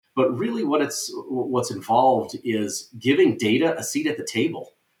but really what's involved is giving data a seat at the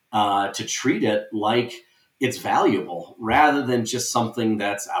table, to treat it like it's valuable rather than just something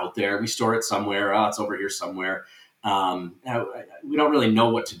that's out there. We store it somewhere. Oh, it's over here somewhere. We don't really know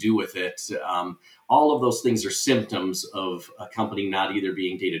what to do with it. All of those things are symptoms of a company not either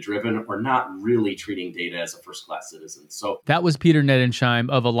being data-driven or not really treating data as a first-class citizen. So that was Peter Nettensheim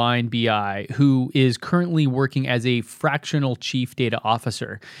of Align BI, who is currently working as a fractional chief data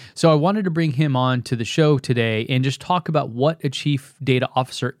officer. So I wanted to bring him on to the show today and just talk about what a chief data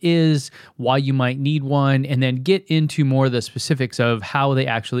officer is, why you might need one, and then get into more of the specifics of how they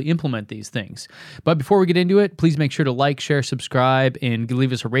actually implement these things. But before we get into it, please make sure to like, share, subscribe, and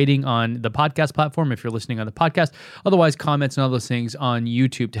leave us a rating on the podcast platform if you're listening on the podcast. Otherwise, comments and all those things on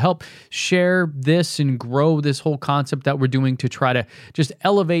YouTube to help share this and grow this whole concept that we're doing to try to just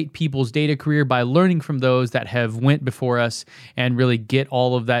elevate people's data career by learning from those that have went before us and really get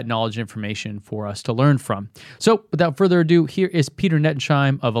all of that knowledge and information for us to learn from. So without further ado, here is Peter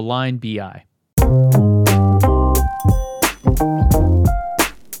Nettensheim of Align BI.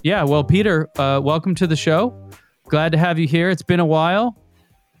 Yeah, well, Peter, welcome to the show. Glad to have you here. It's been a while.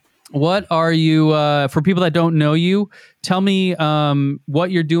 What are you, for people that don't know you, tell me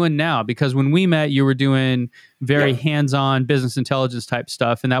what you're doing now, because when we met, you were doing very hands-on business intelligence type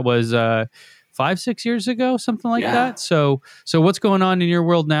stuff, and that was 5-6 years ago, something like that. So what's going on in your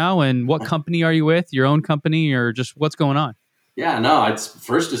world now, and what company are you with, your own company, or just what's going on? Yeah, no,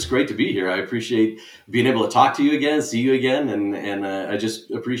 it's great to be here. I appreciate being able to talk to you again, see you again, and I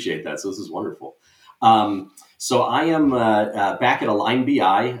just appreciate that. So this is wonderful. So I am back at Align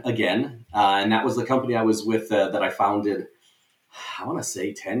BI again, and that was the company I was with that I founded, I want to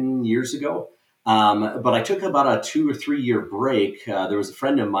say 10 years ago. But I took about a 2 or 3 year break. There was a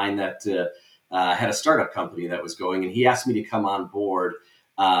friend of mine that had a startup company that was going, and he asked me to come on board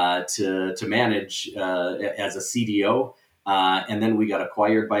to manage as a CDO. And then we got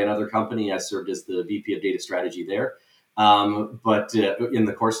acquired by another company. I served as the VP of data strategy there. But in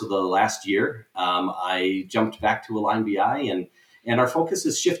the course of the last year, I jumped back to Align BI, and our focus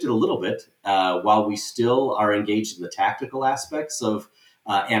has shifted a little bit. While we still are engaged in the tactical aspects of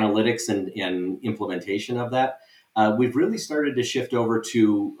analytics and implementation of that, we've really started to shift over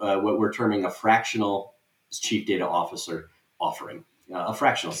to what we're terming a fractional chief data officer offering, a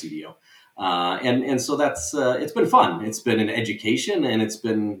fractional CDO. And so that's it's been fun. It's been an education, and it's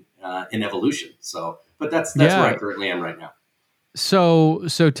been an evolution. But that's where I currently am right now. So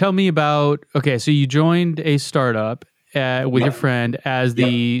tell me about, okay, so you joined a startup with your friend as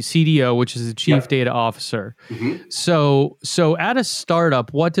the CDO, which is the chief data officer. Mm-hmm. So at a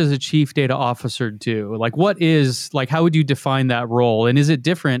startup, what does a chief data officer do? Like, how would you define that role? And is it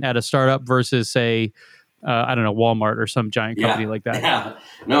different at a startup versus, say, I don't know, Walmart or some giant company like that? Yeah.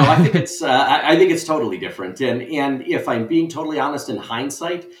 No, I think it's I think it's totally different. And if I'm being totally honest, in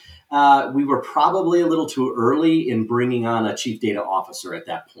hindsight, we were probably a little too early in bringing on a chief data officer at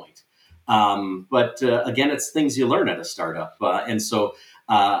that point. But again, it's things you learn at a startup. And so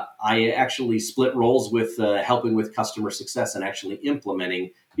I actually split roles with helping with customer success and actually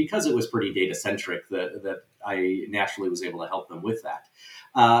implementing, because it was pretty data centric, that I naturally was able to help them with that.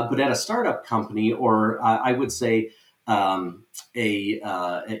 But at a startup company, or I would say a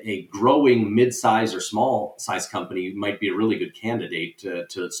growing mid-size or small-size company might be a really good candidate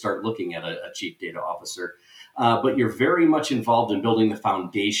to start looking at a chief data officer. But you're very much involved in building the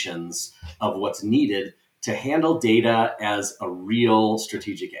foundations of what's needed to handle data as a real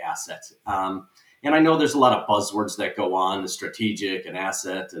strategic asset. And I know there's a lot of buzzwords that go on, strategic and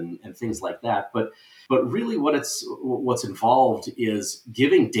asset and things like that. But really what's involved is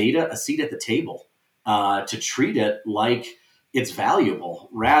giving data a seat at the table, to treat it like it's valuable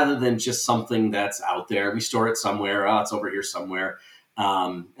rather than just something that's out there. We store it somewhere. Oh, it's over here somewhere.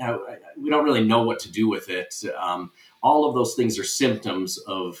 We don't really know what to do with it. All of those things are symptoms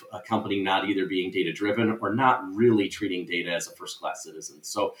of a company not either being data-driven or not really treating data as a first-class citizen.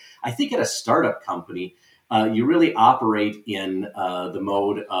 So I think at a startup company, you really operate in the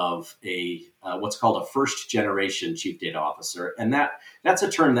mode of what's called a first-generation chief data officer. And that's a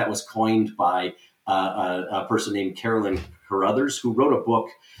term that was coined by a person named Carolyn Carruthers, who wrote a book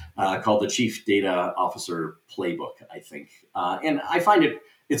called The Chief Data Officer Playbook, I think. And I find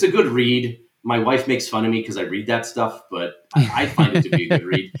it's a good read. My wife makes fun of me because I read that stuff, but I find it to be a good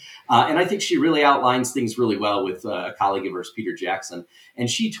read. And I think she really outlines things really well with a colleague of hers, Peter Jackson. And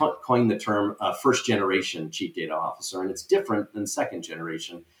she coined the term first generation chief data officer, and it's different than second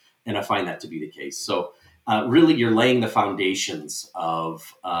generation. And I find that to be the case. So really, you're laying the foundations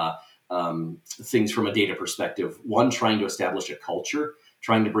of things from a data perspective. One, trying to establish a culture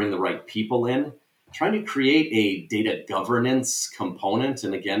trying to bring the right people in, trying to create a data governance component.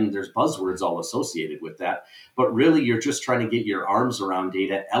 And again, there's buzzwords all associated with that. But really, you're just trying to get your arms around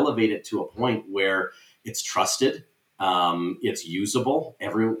data, elevate it to a point where it's trusted, it's usable.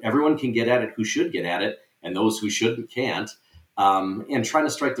 Everyone can get at it who should get at it, and those who shouldn't can't. And trying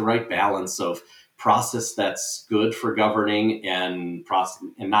to strike the right balance of process that's good for governing and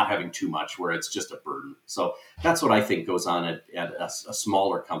not having too much where it's just a burden. So that's what I think goes on at a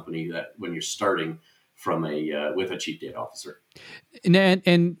smaller company, that when you're starting from with a chief data officer.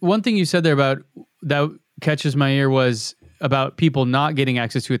 And one thing you said there about that catches my ear was about people not getting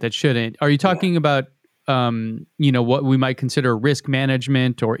access to it that shouldn't. Are you talking about what we might consider risk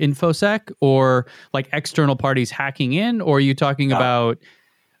management or InfoSec, or like external parties hacking in? Or are you talking about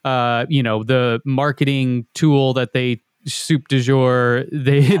the marketing tool that they soup du jour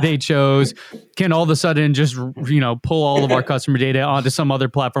they chose can all of a sudden just pull all of our customer data onto some other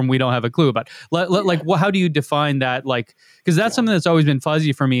platform we don't have a clue about? How do you define that? Like, because that's something that's always been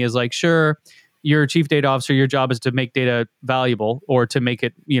fuzzy for me, is like, sure, you're a chief data officer, your job is to make data valuable or to make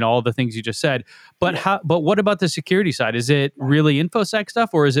it, all the things you just said. But but what about the security side? Is it really InfoSec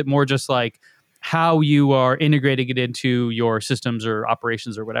stuff, or is it more just like how you are integrating it into your systems or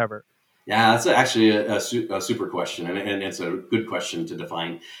operations or whatever? Yeah, that's actually a super question, and it's a good question to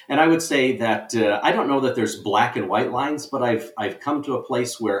define. And I would say that I don't know that there's black and white lines, but I've come to a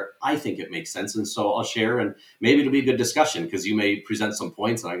place where I think it makes sense, and so I'll share, and maybe it'll be a good discussion because you may present some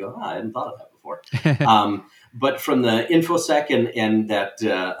points, and I go, I hadn't thought of that before. But from the InfoSec and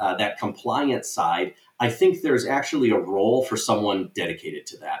that compliance side, I think there's actually a role for someone dedicated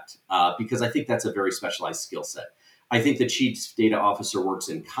to that because I think that's a very specialized skill set. I think the chief data officer works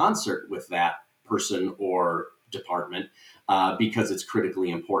in concert with that person or department because it's critically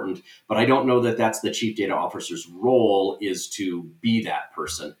important. But I don't know that that's the chief data officer's role, is to be that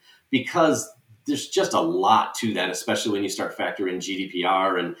person, because there's just a lot to that, especially when you start factoring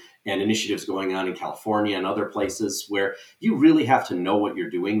GDPR and initiatives going on in California and other places where you really have to know what you're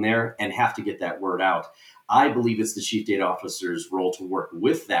doing there and have to get that word out. I believe it's the chief data officer's role to work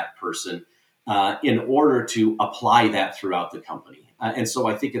with that person in order to apply that throughout the company. And so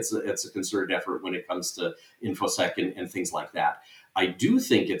I think it's a concerted effort when it comes to InfoSec and things like that. I do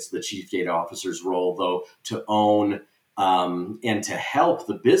think it's the chief data officer's role, though, to own and to help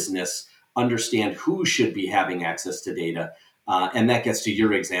the business understand who should be having access to data. And that gets to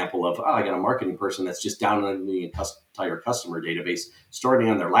your example of, I got a marketing person that's just downloading the entire customer database, starting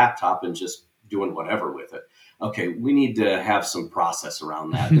on their laptop and just doing whatever with it. Okay, we need to have some process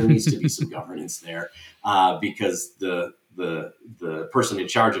around that. There needs to be some governance there because the person in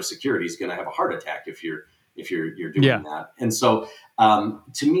charge of security is going to have a heart attack if you're doing that. And so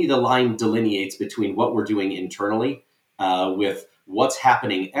to me, the line delineates between what we're doing internally with what's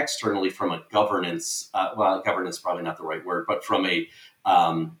happening externally from a governance, governance is probably not the right word, but from a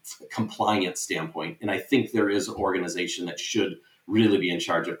compliance standpoint. And I think there is an organization that should really be in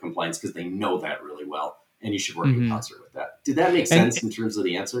charge of compliance because they know that really well. And you should work in concert with that. Did that make sense in terms of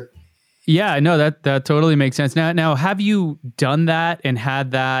the answer? Yeah, no, that totally makes sense. Now, have you done that and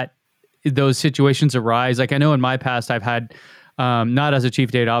had those situations arise? Like, I know in my past, I've had, not as a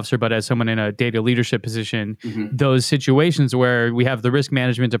chief data officer, but as someone in a data leadership position, those situations where we have the risk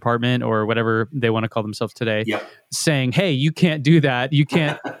management department or whatever they want to call themselves today, saying, hey, you can't do that. You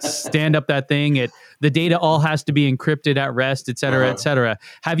can't stand up that thing. The data all has to be encrypted at rest, et cetera, et cetera.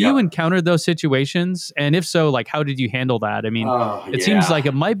 Have you encountered those situations? And if so, like, how did you handle that? I mean, it seems like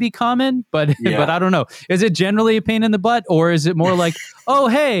it might be common, but I don't know. Is it generally a pain in the butt, or is it more like, oh,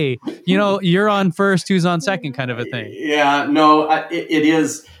 hey, you're on first, who's on second kind of a thing? Yeah, no, it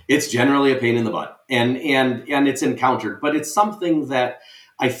is. It's generally a pain in the butt, and it's encountered, but it's something that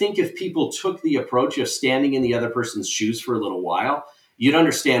I think if people took the approach of standing in the other person's shoes for a little while, you'd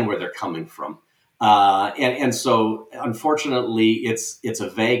understand where they're coming from. And so, unfortunately, it's a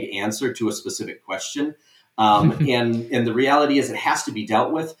vague answer to a specific question. And the reality is it has to be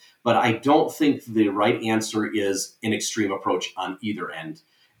dealt with, but I don't think the right answer is an extreme approach on either end.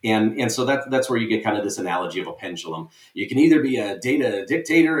 And so that's where you get kind of this analogy of a pendulum. You can either be a data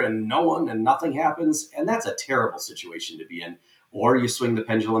dictator and nothing happens, and that's a terrible situation to be in, or you swing the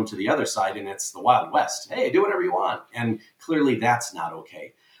pendulum to the other side and it's the Wild West. Hey, do whatever you want. And clearly that's not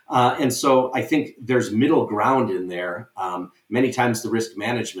okay. And so I think there's middle ground in there. Many times the risk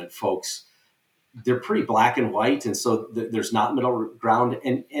management folks, they're pretty black and white. And so there's not middle ground.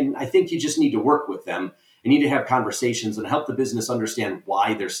 And I think you just need to work with them. You need to have conversations and help the business understand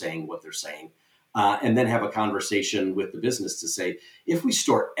why they're saying what they're saying. And then have a conversation with the business to say, if we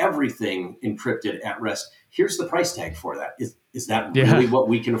store everything encrypted at rest, here's the price tag for that. Is that really what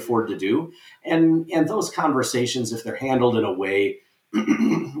we can afford to do? And those conversations, if they're handled in a way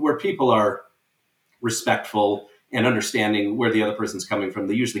where people are respectful and understanding where the other person's coming from,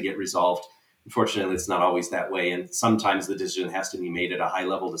 they usually get resolved. Unfortunately, it's not always that way. And sometimes the decision has to be made at a high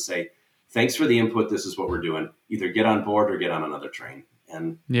level to say, thanks for the input. This is what we're doing. Either get on board or get on another train.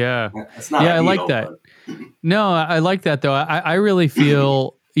 And that's not ideal, I like that. No, I like that though. I really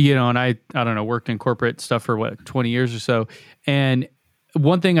feel, and I don't know, worked in corporate stuff for 20 years or so. And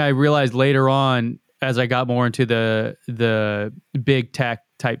one thing I realized later on, as I got more into the big tech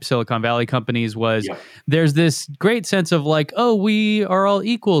type Silicon Valley companies, was there's this great sense of like, oh, we are all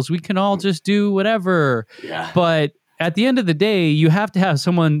equals. We can all just do whatever. Yeah. But at the end of the day, you have to have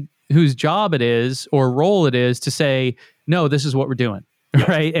someone whose job it is or role it is to say, no, this is what we're doing. Yep.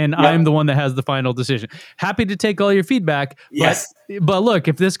 Right. And I'm the one that has the final decision. Happy to take all your feedback. But look,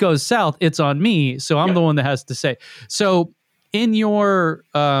 if this goes south, it's on me. So I'm the one that has to say. So in your,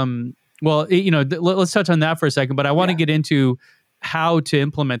 let's touch on that for a second, but I want to get into how to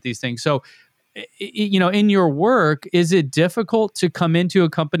implement these things. So, in your work, is it difficult to come into a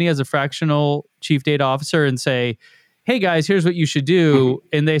company as a fractional chief data officer and say, hey guys, here's what you should do.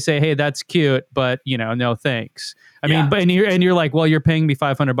 And they say, hey, that's cute, but no, thanks. I mean, but and you're like, well, you're paying me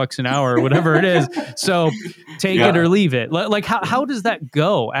 $500 an hour or whatever it is. So take it or leave it. Like, how does that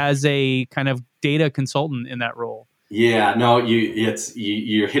go as a kind of data consultant in that role? Yeah, no,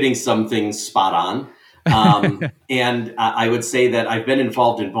 you're hitting some things spot on. And I would say that I've been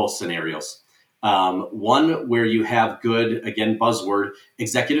involved in both scenarios. One where you have good, again, buzzword,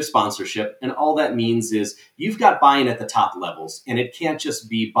 executive sponsorship. And all that means is you've got buy-in at the top levels, and it can't just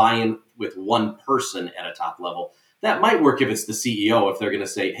be buy-in with one person at a top level. That might work if it's the CEO, if they're going to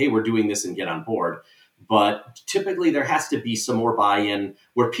say, hey, we're doing this and get on board. But typically there has to be some more buy-in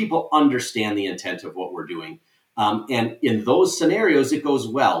where people understand the intent of what we're doing. And in those scenarios, it goes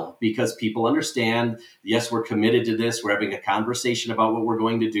well because people understand, yes, we're committed to this. We're having a conversation about what we're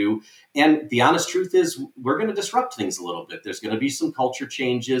going to do. And the honest truth is we're going to disrupt things a little bit. There's going to be some culture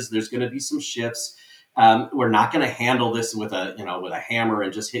changes. There's going to be some shifts. We're not going to handle this with a hammer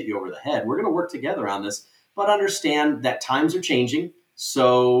and just hit you over the head. We're going to work together on this, but understand that times are changing.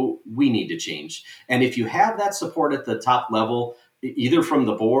 So we need to change. And if you have that support at the top level, either from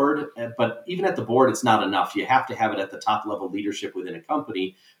the board, but even at the board, it's not enough. You have to have it at the top level leadership within a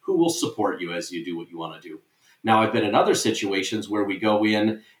company who will support you as you do what you want to do. Now, I've been in other situations where we go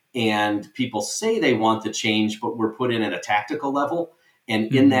in and people say they want the change, but we're put in at a tactical level.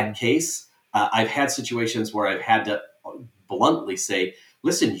 And in that case, I've had situations where I've had to bluntly say,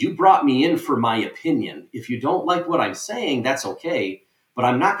 listen, you brought me in for my opinion. If you don't like what I'm saying, that's okay. But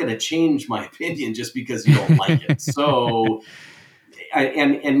I'm not going to change my opinion just because you don't like it. So...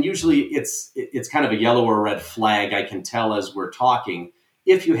 And usually it's kind of a yellow or red flag. I can tell as we're talking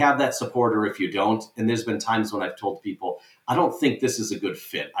if you have that support or if you don't. And there's been times when I've told people, I don't think this is a good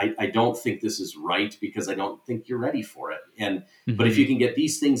fit. I don't think this is right because I don't think you're ready for it. And but if you can get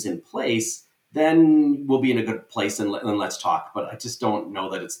these things in place, then we'll be in a good place and let's talk. But I just don't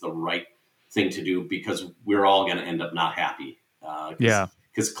know that it's the right thing to do because we're all going to end up not happy.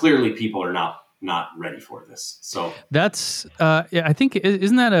 Because clearly people are not ready for this. So that's, I think,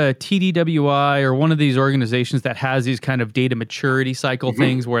 isn't that a TDWI or one of these organizations that has these kind of data maturity cycle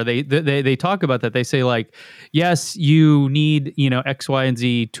things where they talk about that. They say like, yes, you need, X, Y, and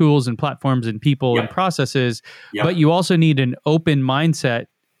Z tools and platforms and people and processes, but you also need an open mindset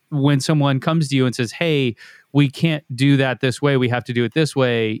when someone comes to you and says, hey, we can't do that this way. We have to do it this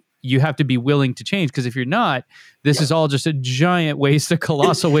way. You have to be willing to change because if you're not, this is all just a giant waste, a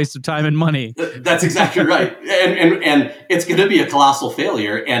colossal waste of time and money. That's exactly right. And it's going to be a colossal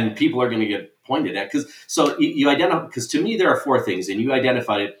failure and people are going to get pointed at. So you identify, because to me, there are four things and you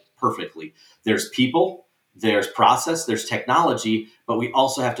identified it perfectly. There's people, there's process, there's technology, but we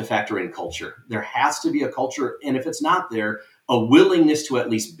also have to factor in culture. There has to be a culture. And if it's not there, a willingness to at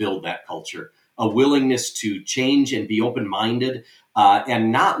least build that culture, a willingness to change and be open-minded,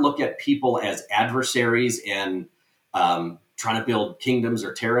 and not look at people as adversaries and trying to build kingdoms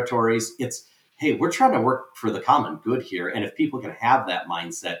or territories. It's, hey, we're trying to work for the common good here. And if people can have that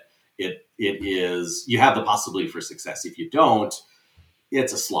mindset, it is, you have the possibility for success. If you don't,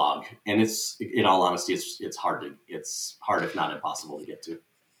 it's a slog. And it's, in all honesty, it's hard, if not impossible to get to.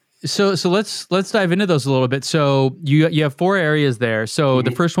 So let's dive into those a little bit. So you have four areas there. So the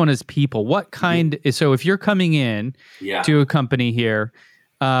first one is people. What kind is, so if you're coming in to a company here,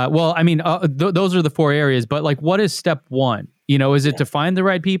 those are the four areas, but like what is step one? Is it to find the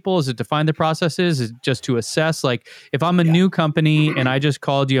right people? Is it to find the processes? Is it just to assess? Like, if I'm a new company and I just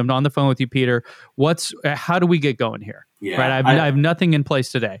called you, I'm on the phone with you, Peter. How do we get going here? Yeah, right. I have nothing in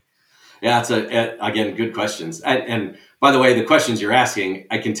place today. Yeah, it's again, good questions. And by the way, the questions you're asking,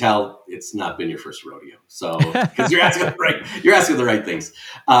 I can tell it's not been your first rodeo. So because you're asking the right things.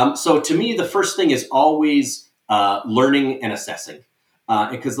 So to me, the first thing is always learning and assessing.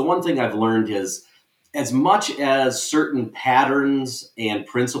 Because the one thing I've learned is, as much as certain patterns and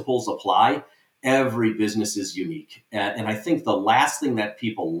principles apply, every business is unique. And I think the last thing that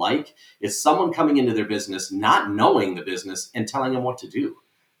people like is someone coming into their business, not knowing the business and telling them what to do.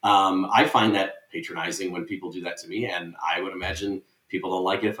 I find that patronizing when people do that to me, and I would imagine people don't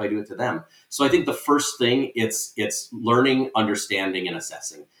like it if I do it to them. So I think the first thing, it's learning, understanding, and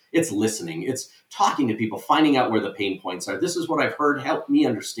assessing. It's listening. It's talking to people, finding out where the pain points are. This is what I've heard. Help me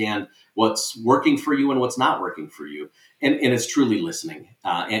understand what's working for you and what's not working for you. And it's truly listening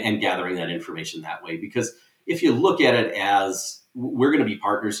and gathering that information that way. Because if you look at it as we're going to be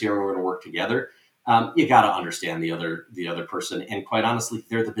partners here and we're going to work together, you got to understand the other person. And quite honestly,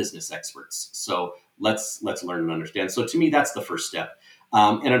 they're the business experts. So let's learn and understand. So to me, that's the first step.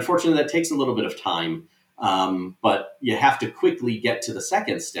 And unfortunately, that takes a little bit of time. But you have to quickly get to the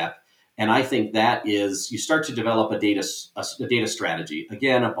second step. And I think that is you start to develop a data strategy.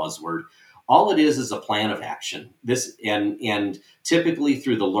 Again, a buzzword. All it is a plan of action. This and typically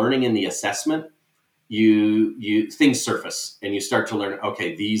through the learning and the assessment, you things surface and you start to learn,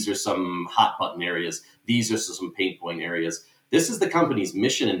 okay, these are some hot button areas. These are some pain point areas. This is the company's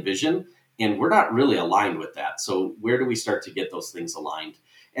mission and vision, and we're not really aligned with that. So where do we start to get those things aligned?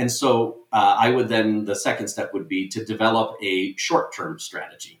 And so the second step would be to develop a short-term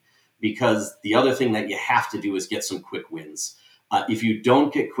strategy, because the other thing that you have to do is get some quick wins. If you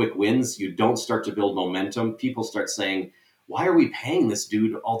don't get quick wins, you don't start to build momentum. People start saying, why are we paying this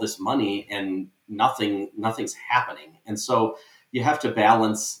dude all this money and nothing's happening? And so you have to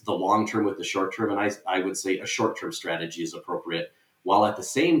balance the long term with the short term. And I would say a short term strategy is appropriate, while at the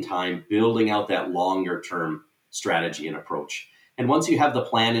same time building out that longer term strategy and approach. And once you have the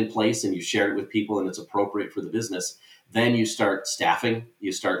plan in place and you share it with people and it's appropriate for the business, then you start staffing,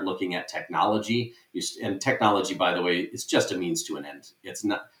 you start looking at technology. And technology, by the way, is just a means to an end. It's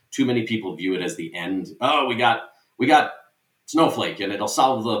not, too many people view it as the end. Oh, we got Snowflake and it'll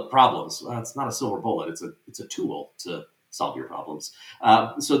solve the problems. Well, it's not a silver bullet. It's a tool to solve your problems.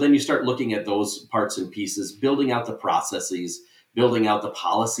 So then you start looking at those parts and pieces, building out the processes, building out the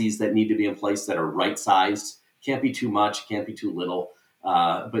policies that need to be in place that are right-sized. Can't be too much, can't be too little.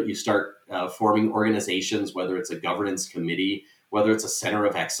 But you start forming organizations, whether it's a governance committee, whether it's a center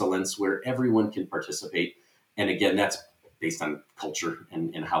of excellence where everyone can participate. And again, that's based on culture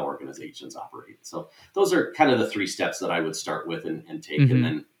and how organizations operate. So those are kind of the three steps that I would start with and take,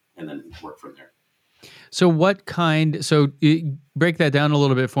 mm-hmm. and then work from there. So break that down a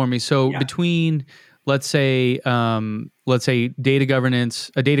little bit for me. So between, let's say data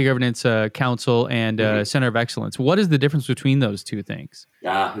governance, a data governance council and a center of excellence, what is the difference between those two things?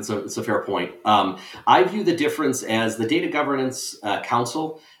 Yeah, it's a fair point. I view the difference as the data governance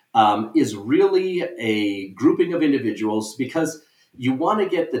council is really a grouping of individuals, because you want to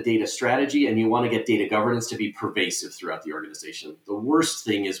get the data strategy and you want to get data governance to be pervasive throughout the organization. The worst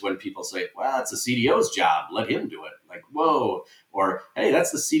thing is when people say, well, it's the CDO's job, let him do it. Like, whoa. Or, hey,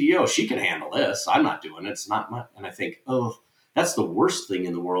 that's the CDO, she can handle this. I'm not doing it. It's not my. And I think, oh, that's the worst thing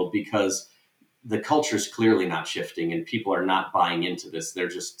in the world, because the culture is clearly not shifting and people are not buying into this. They're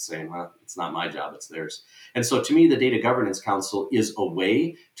just saying, well, it's not my job, it's theirs. And so to me, the Data Governance Council is a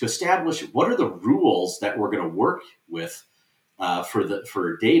way to establish what are the rules that we're going to work with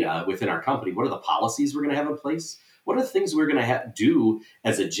for data within our company. What are the policies we're going to have in place? What are the things we're going to do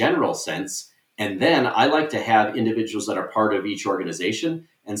as a general sense? And then I like to have individuals that are part of each organization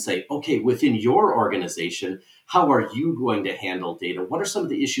and say, okay, within your organization, how are you going to handle data? What are some of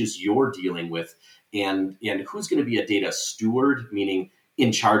the issues you're dealing with? And who's going to be a data steward, meaning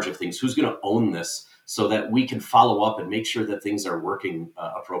in charge of things? Who's going to own this so that we can follow up and make sure that things are working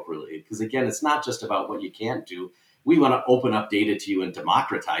appropriately? Because again, it's not just about what you can't do. We want to open up data to you and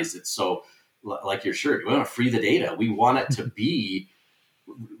democratize it. So like your shirt, we want to free the data. We want it to be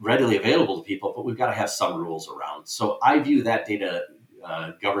readily available to people, but we've got to have some rules around. So I view that Data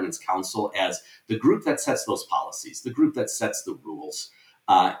Governance Council as the group that sets those policies, the group that sets the rules.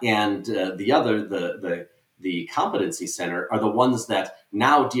 And the Competency Center are the ones that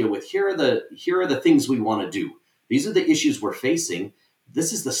now deal with, here are the things we want to do. These are the issues we're facing.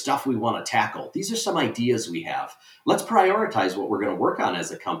 this is the stuff we want to tackle. These are some ideas we have. Let's prioritize what we're going to work on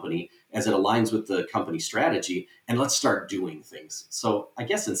as a company as it aligns with the company strategy, and let's start doing things. So I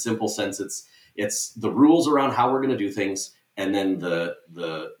guess in simple sense, it's the rules around how we're going to do things, and then the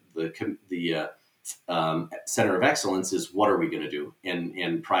center of excellence is what are we going to do,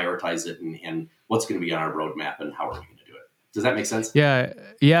 and prioritize it, and what's going to be on our roadmap, and how are we going to do it. Does that make sense?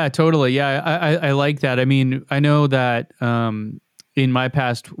 Yeah, totally. Yeah, I like that. I mean, I know that in my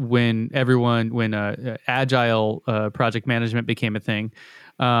past, when agile project management became a thing,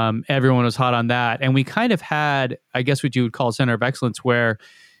 everyone was hot on that, and we kind of had, I guess, what you would call center of excellence, where,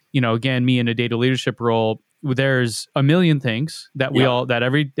 again, me in a data leadership role, there's a million things that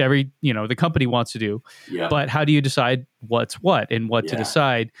every the company wants to do, but how do you decide what's what and what to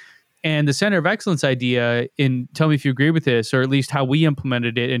decide? And the center of excellence idea, tell me if you agree with this, or at least how we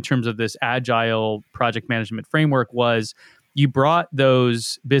implemented it in terms of this agile project management framework, was you brought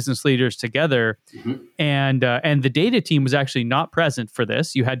those business leaders together, and the data team was actually not present for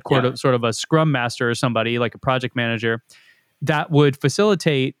this. You had sort of a scrum master or somebody like a project manager that would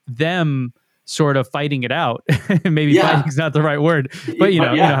facilitate them sort of fighting it out. Maybe fighting is not the right word, but you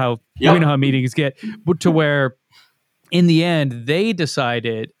know how meetings get, to where in the end they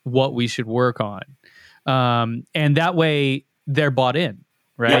decided what we should work on, and that way they're bought in.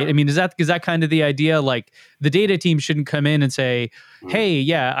 Right. I mean, is that kind of the idea? Like, the data team shouldn't come in and say,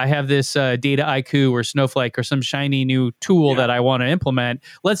 hey, I have this Data IQ or Snowflake or some shiny new tool that I want to implement.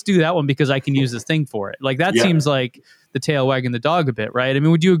 Let's do that one because I can use this thing for it. Like, that seems like the tail wagging the dog a bit, right? I mean,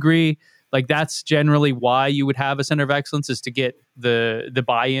 would you agree? Like, that's generally why you would have a center of excellence, is to get the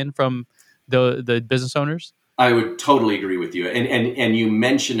buy-in from the business owners? I would totally agree with you. And you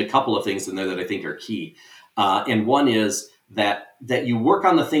mentioned a couple of things in there that I think are key. And one is that you work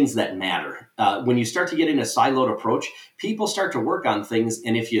on the things that matter. When you start to get in a siloed approach, people start to work on things.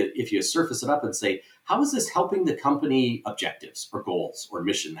 And if you surface it up and say, how is this helping the company objectives or goals or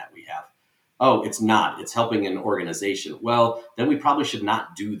mission that we have? Oh, it's not. It's helping an organization. Well, then we probably should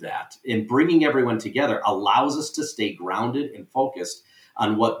not do that. And bringing everyone together allows us to stay grounded and focused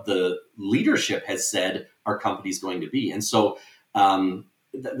on what the leadership has said our company's going to be. And so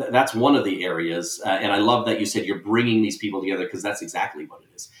that's one of the areas. And I love that you said you're bringing these people together, because that's exactly what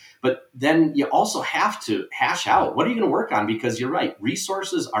it is. But then you also have to hash out, what are you going to work on? Because you're right,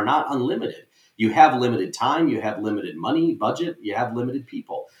 resources are not unlimited. You have limited time, you have limited money, budget, you have limited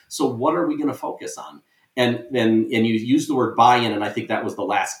people. So what are we going to focus on? And you use the word buy-in, and I think that was the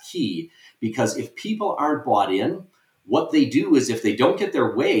last key, because if people aren't bought in, what they do is, if they don't get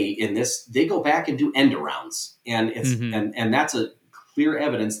their way in this, they go back and do end arounds. And it's and that's a clear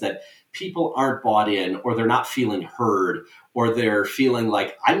evidence that people aren't bought in, or they're not feeling heard, or they're feeling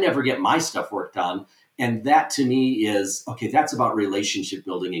like, I never get my stuff worked on. And that, to me, is, okay, that's about relationship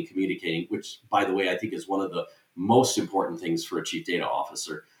building and communicating, which, by the way, I think is one of the most important things for a chief data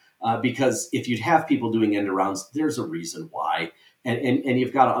officer. Because if you'd have people doing end arounds, there's a reason why. And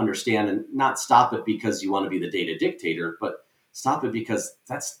you've got to understand, and not stop it because you want to be the data dictator, but stop it because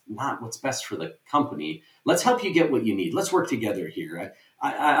that's not what's best for the company. Let's help you get what you need. Let's work together here.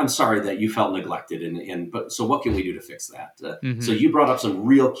 I'm sorry that you felt neglected, but so what can we do to fix that? So you brought up some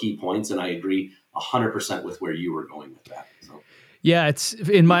real key points, and I agree 100% with where you were going with that. So. Yeah, it's,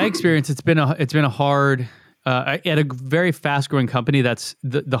 in my experience, it's been a hard. At a very fast-growing company, that's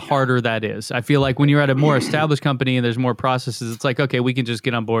the harder that is. I feel like when you're at a more established company and there's more processes, it's like, okay, we can just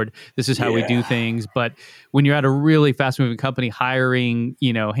get on board. This is how we do things. But when you're at a really fast-moving company, hiring,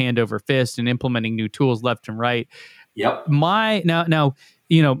 hand over fist and implementing new tools left and right. Yep. My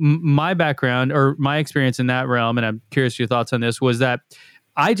background, or my experience in that realm, and I'm curious your thoughts on this, was that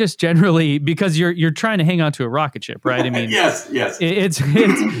I just generally, because you're trying to hang on to a rocket ship, right? I mean, yes.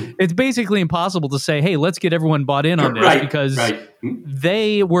 It's basically impossible to say, hey, let's get everyone bought in on this, because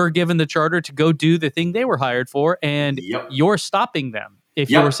they were given the charter to go do the thing they were hired for, and you're stopping them if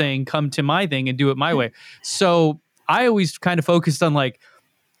you're saying, come to my thing and do it my way. So I always kind of focused on, like,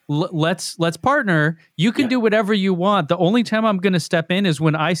 let's partner. You can do whatever you want. The only time I'm going to step in is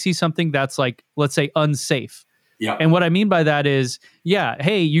when I see something that's, like, let's say, unsafe. Yeah. And what I mean by that is,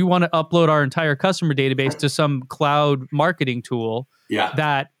 hey, you want to upload our entire customer database to some cloud marketing tool. Yeah.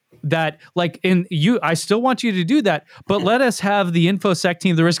 That like, I still want you to do that, but let us have the InfoSec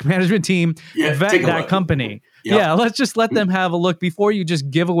team, the risk management team, vet that company. Let's just let them have a look before you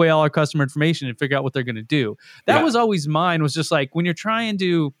just give away all our customer information and figure out what they're going to do. That was always mine, was just like, when you're trying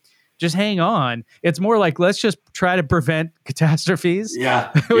to just hang on, it's more like, let's just try to prevent catastrophes,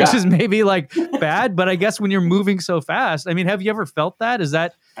 which is maybe like bad, but I guess when you're moving so fast, I mean, have you ever felt that? Is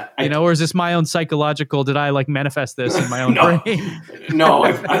that Or is this my own psychological? Did I like manifest this in my own brain? No,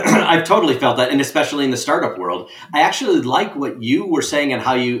 I've totally felt that, and especially in the startup world. I actually like what you were saying and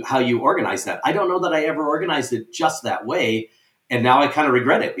how you organize that. I don't know that I ever organized it just that way, and now I kind of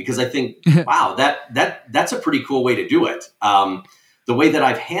regret it because I think, wow, that's a pretty cool way to do it. The way that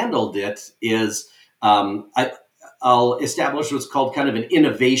I've handled it is I'll establish what's called kind of an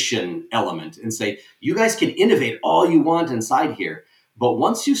innovation element and say, you guys can innovate all you want inside here. But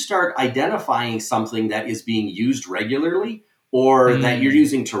once you start identifying something that is being used regularly or that you're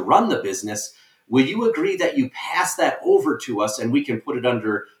using to run the business, will you agree that you pass that over to us and we can put it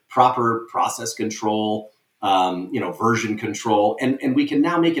under proper process control, version control, and we can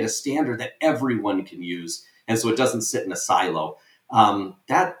now make it a standard that everyone can use. And so it doesn't sit in a silo. I've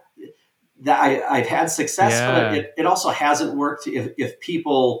had success, but it also hasn't worked if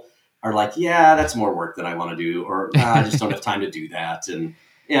people are like, yeah, that's more work than I want to do, or I just don't have time to do that.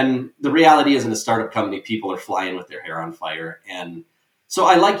 And the reality is in a startup company, people are flying with their hair on fire. And so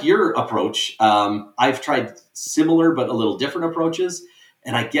I like your approach. I've tried similar, but a little different approaches.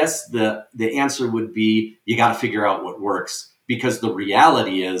 And I guess the answer would be, you got to figure out what works, because the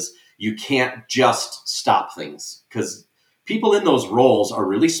reality is you can't just stop things, because people in those roles are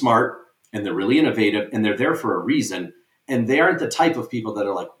really smart and they're really innovative and they're there for a reason. And they aren't the type of people that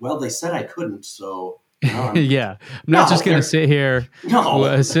are like, well, they said I couldn't, so yeah, I'm not just going to sit here,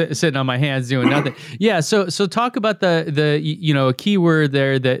 sitting on my hands doing nothing. Yeah. So talk about the a key word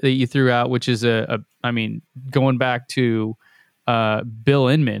there that you threw out, which is going back to Bill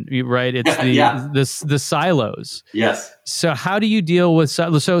Inman, right? It's the silos. Yes. So how do you deal with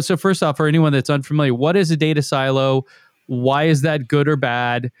silos? So first off, for anyone that's unfamiliar, what is a data silo? Why is that good or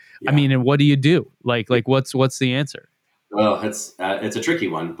bad? Yeah. And what do you do? Like what's the answer? Well, it's a tricky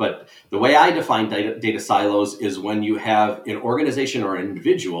one, but the way I define data silos is when you have an organization or an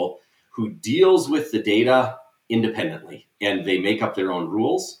individual who deals with the data independently, and they make up their own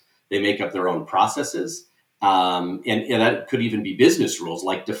rules, they make up their own processes, and that could even be business rules,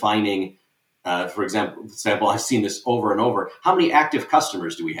 like defining, for example, I've seen this over and over. How many active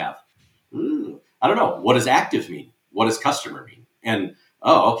customers do we have? I don't know. What does active mean? What does customer mean? And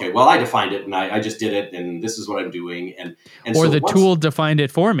oh, okay. Well, I defined it, and I just did it, and this is what I'm doing. And or so the tool defined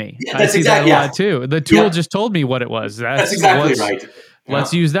it for me. Yeah, I see that a lot too. The tool just told me what it was. That's exactly right.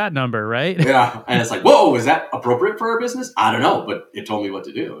 Let's use that number, right? Yeah, and it's like, whoa, is that appropriate for our business? I don't know, but it told me what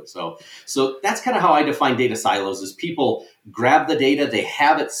to do. So that's kind of how I define data silos: is people grab the data, they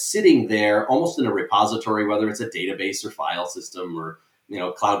have it sitting there, almost in a repository, whether it's a database or file system or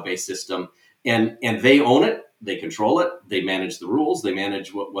cloud-based system, and they own it. They control it. They manage the rules. They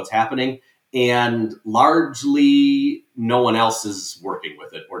manage what's happening. And largely, no one else is working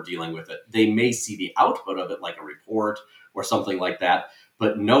with it or dealing with it. They may see the output of it, like a report or something like that,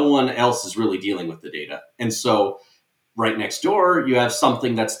 but no one else is really dealing with the data. And so right next door, you have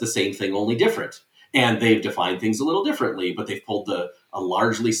something that's the same thing, only different. And they've defined things a little differently, but they've pulled a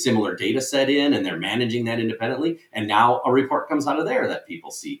largely similar data set in, and they're managing that independently. And now a report comes out of there that people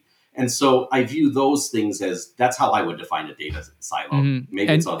see. And so I view those things as, that's how I would define a data silo.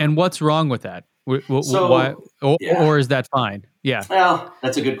 Mm-hmm. And what's wrong with that? Why, or is that fine? Yeah. Well,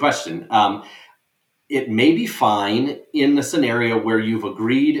 that's a good question. It may be fine in the scenario where you've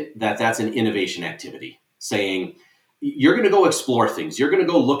agreed that that's an innovation activity, saying you're going to go explore things. You're going to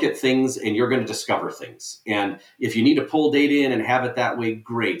go look at things and you're going to discover things. And if you need to pull data in and have it that way,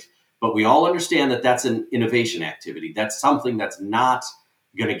 great. But we all understand that that's an innovation activity. That's something that's not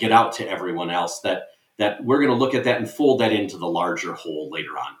going to get out to everyone else, that we're going to look at that and fold that into the larger whole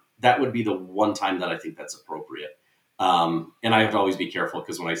later on. That would be the one time that I think that's appropriate. And I have to always be careful,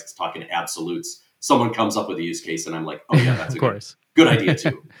 because when I talk in absolutes, someone comes up with a use case and I'm like, oh yeah, that's a good idea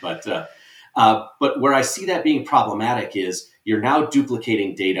too. But where I see that being problematic is you're now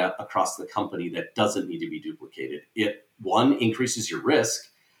duplicating data across the company that doesn't need to be duplicated. It, one, increases your risk,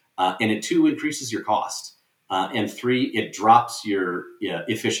 and it, two, increases your cost. And three, it drops your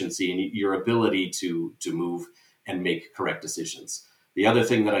efficiency and your ability to move and make correct decisions. The other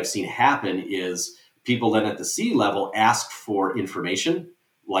thing that I've seen happen is people then at the C level ask for information.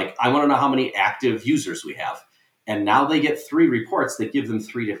 Like, I want to know how many active users we have. And now they get 3 reports that give them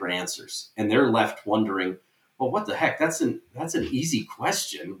 3 different answers. And they're left wondering, well, what the heck? That's an easy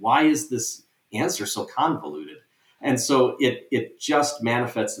question. Why is this answer so convoluted? And so it just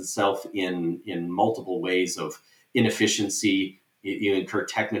manifests itself in multiple ways of inefficiency. You incur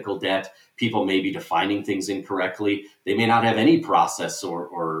technical debt. People may be defining things incorrectly. They may not have any process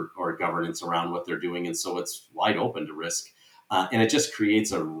or governance around what they're doing. And so it's wide open to risk. And it just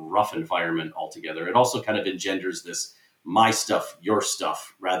creates a rough environment altogether. It also kind of engenders this my stuff, your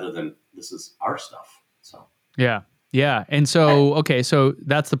stuff, rather than this is our stuff. So Yeah. Yeah. And so, okay, so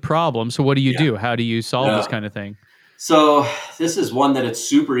that's the problem. So what do you do? How do you solve this kind of thing? So this is one that it's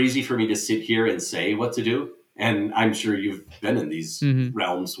super easy for me to sit here and say what to do. And I'm sure you've been in these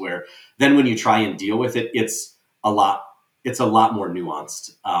realms where then when you try and deal with it, it's a lot more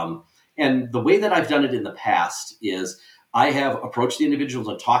nuanced. And the way that I've done it in the past is I have approached the individuals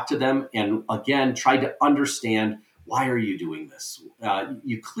and talked to them and again, tried to understand, why are you doing this?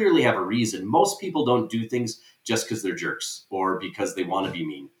 You clearly have a reason. Most people don't do things just because they're jerks or because they want to be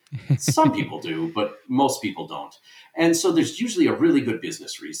mean. Some people do, but most people don't. And so there's usually a really good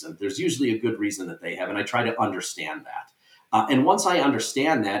business reason. There's usually a good reason that they have. And I try to understand that. And once I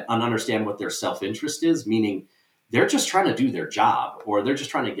understand that and understand what their self-interest is, meaning they're just trying to do their job or they're just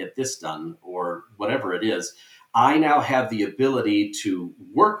trying to get this done or whatever it is, I now have the ability to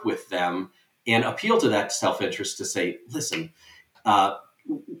work with them and appeal to that self-interest to say, listen,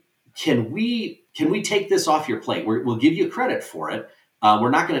 can we take this off your plate? We'll give you credit for it.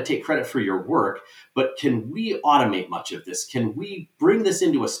 We're not going to take credit for your work, but can we automate much of this? Can we bring this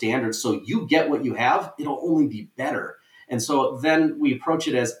into a standard so you get what you have? It'll only be better. And so then we approach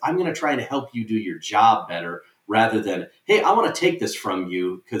it as, I'm going to try to help you do your job better rather than, hey, I want to take this from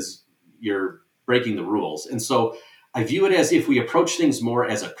you because you're breaking the rules. And so I view it as if we approach things more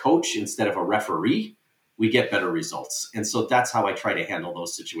as a coach instead of a referee, we get better results. And so that's how I try to handle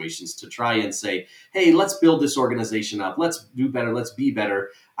those situations, to try and say, hey, let's build this organization up. Let's do better. Let's be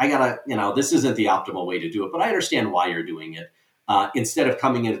better. This isn't the optimal way to do it, but I understand why you're doing it. Instead of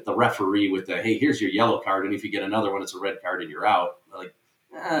coming in at the referee with the, hey, here's your yellow card. And if you get another one, it's a red card and you're out.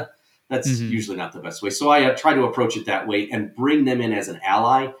 That's usually not the best way. So I try to approach it that way and bring them in as an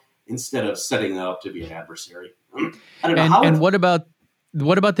ally instead of setting them up to be an adversary. I don't know and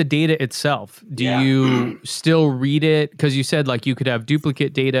what about the data itself? Do you still read it? Because you said like you could have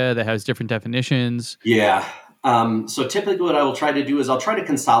duplicate data that has different definitions. Yeah. So typically what I will try to do is I'll try to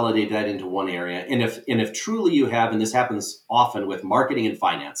consolidate that into one area. And if truly you have, and this happens often with marketing and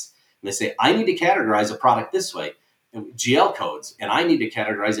finance, and they say, I need to categorize a product this way, GL codes, and I need to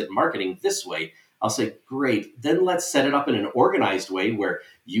categorize it in marketing this way. I'll say, great, then let's set it up in an organized way where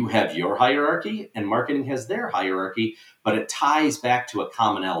you have your hierarchy and marketing has their hierarchy, but it ties back to a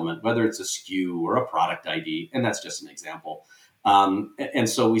common element, whether it's a SKU or a product ID. And that's just an example. And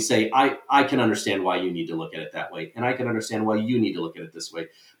so we say, I can understand why you need to look at it that way. And I can understand why you need to look at it this way.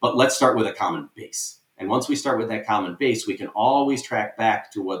 But let's start with a common base. And once we start with that common base, we can always track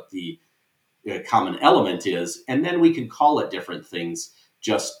back to what the common element is. And then we can call it different things.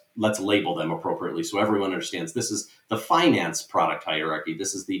 Just let's label them appropriately so everyone understands this is the finance product hierarchy.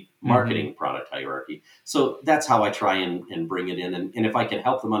 This is the marketing product hierarchy. So that's how I try and bring it in. And if I can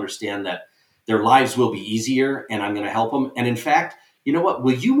help them understand that their lives will be easier and I'm going to help them. And in fact, you know what?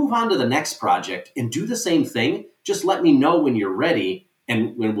 Will you move on to the next project and do the same thing? Just let me know when you're ready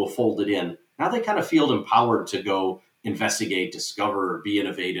and when we'll fold it in. Now they kind of feel empowered to go investigate, discover, be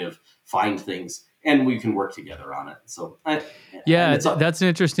innovative, find things. And we can work together on it. So, that's an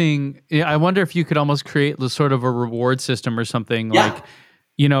interesting. I wonder if you could almost create the sort of a reward system or something like,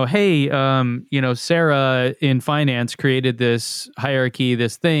 hey, Sarah in finance created this hierarchy,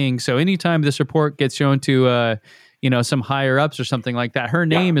 this thing. So anytime this report gets shown to, some higher ups or something like that, her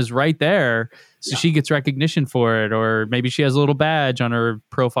name is right there. So she gets recognition for it, or maybe she has a little badge on her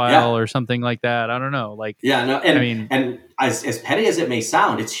profile or something like that. I don't know. And as petty as it may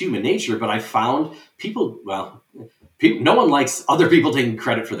sound, it's human nature. But I found no one likes other people taking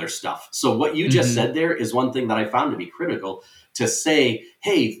credit for their stuff. So what you just said there is one thing that I found to be critical, to say,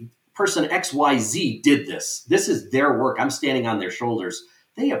 hey, person XYZ did this. This is their work. I'm standing on their shoulders.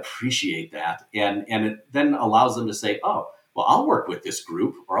 They appreciate that. And it then allows them to say, oh, well, I'll work with this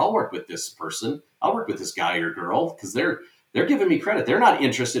group, or I'll work with this person. I'll work with this guy or girl because they're giving me credit. They're not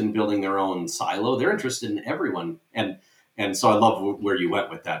interested in building their own silo. They're interested in everyone. And so I love where you went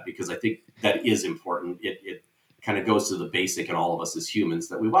with that, because I think that is important. It kind of goes to the basic in all of us as humans,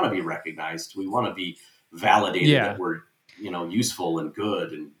 that we want to be recognized. We want to be validated that we're useful and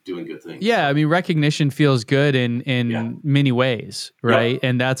good and doing good things. Yeah, I mean, recognition feels good in many ways, right? Yep.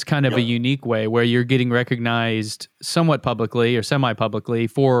 And that's kind of a unique way where you're getting recognized somewhat publicly or semi-publicly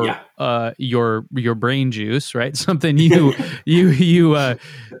for your brain juice, right? Something you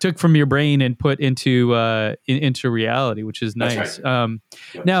took from your brain and put into reality, which is nice. Right.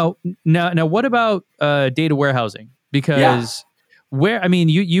 Now, what about data warehousing? Because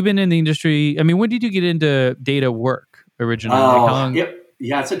you've been in the industry. I mean, when did you get into data work originally?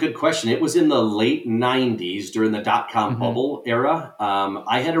 It's a good question. It was in the late 90s during the dot-com bubble era.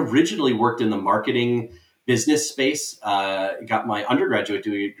 I had originally worked in the marketing business space. Got my undergraduate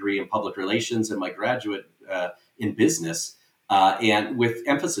degree in public relations and my graduate in business, and with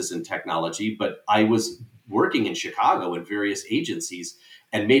emphasis in technology. But I was working in Chicago in various agencies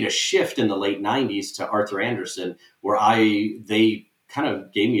and made a shift in the late 90s to Arthur Andersen, where they kind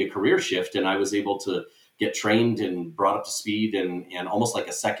of gave me a career shift, and I was able to get trained and brought up to speed and almost like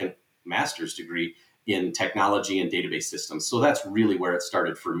a second master's degree in technology and database systems. So that's really where it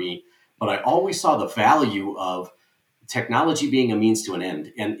started for me. But I always saw the value of technology being a means to an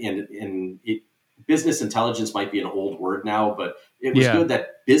end. And business intelligence might be an old word now, but it was good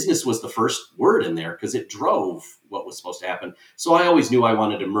that business was the first word in there because it drove what was supposed to happen. So I always knew I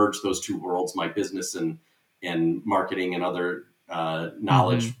wanted to merge those two worlds, my business and marketing and other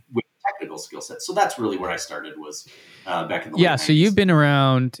knowledge with technical skill set. So that's really where I started, was back in the late 90s. So you've been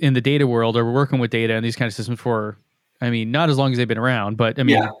around in the data world or working with data and these kind of systems for, I mean, not as long as they've been around, but I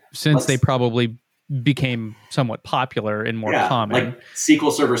mean, since they probably became somewhat popular and more common. Like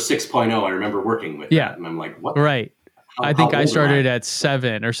SQL Server 6.0, I remember working with that, and I'm like, what? Right. I think I started at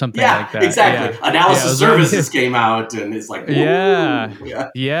 7 or something like that. Exactly. Analysis services came out, and it's like,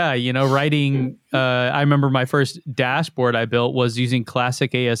 writing. I remember my first dashboard I built was using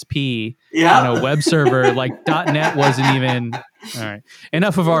classic ASP on a web server. Like .NET wasn't even. All right.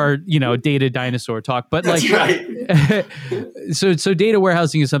 Enough of our, data dinosaur talk. But that's right. so data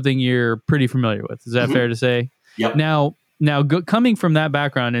warehousing is something you're pretty familiar with. Is that fair to say? Yep. Now, coming from that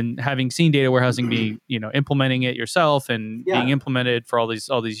background and having seen data warehousing be, implementing it yourself and being implemented for all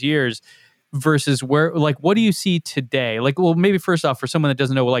these years, versus where, like, what do you see today? Like, well, maybe first off, for someone that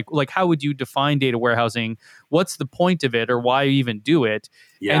doesn't know, like how would you define data warehousing? What's the point of it, or why even do it?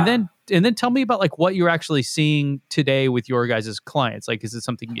 Yeah. And then tell me about like what you're actually seeing today with your guys' clients. Like, is it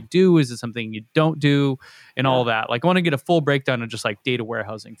something you do? Is it something you don't do? And all that. Like, I want to get a full breakdown of just like data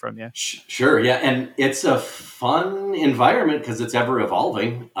warehousing from you. Sure. Yeah. And it's a fun environment because it's ever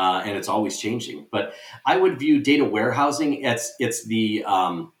evolving and it's always changing. But I would view data warehousing, it's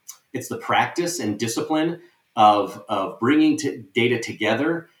the practice and discipline of bringing data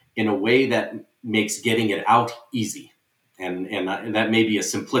together in a way that makes getting it out easy. And that may be a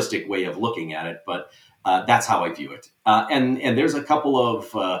simplistic way of looking at it, but that's how I view it. And there's a couple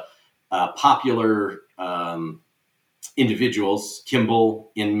of popular individuals,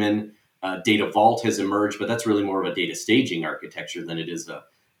 Kimball, Inman, Data Vault has emerged, but that's really more of a data staging architecture than it is a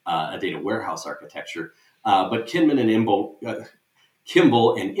data warehouse architecture. But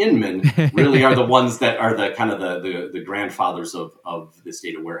Kimball and Inman really are the ones that are the kind of the grandfathers of this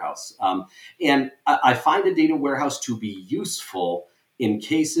data warehouse. And I find a data warehouse to be useful in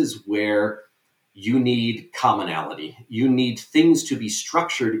cases where you need commonality. You need things to be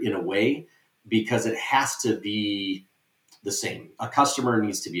structured in a way because it has to be the same. A customer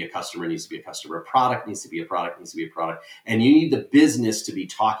needs to be a customer, needs to be a customer. A product needs to be a product, needs to be a product. And you need the business to be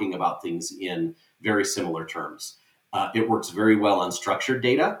talking about things in very similar terms. It works very well on structured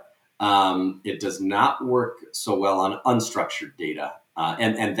data. It does not work so well on unstructured data.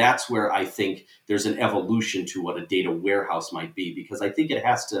 And that's where I think there's an evolution to what a data warehouse might be, because I think it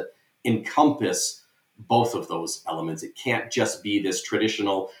has to encompass both of those elements. It can't just be this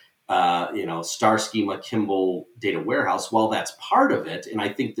traditional, star schema Kimball data warehouse. While that's part of it, and I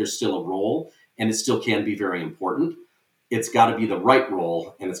think there's still a role, and it still can be very important, it's got to be the right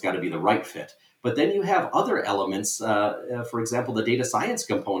role, and it's got to be the right fit. But then you have other elements. For example, the data science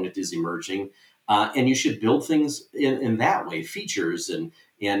component is emerging, and you should build things in that way, features and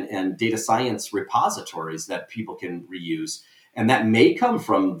data science repositories that people can reuse. And that may come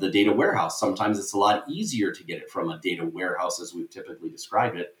from the data warehouse. Sometimes it's a lot easier to get it from a data warehouse as we've typically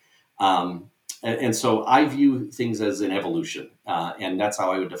described it. And so I view things as an evolution, and that's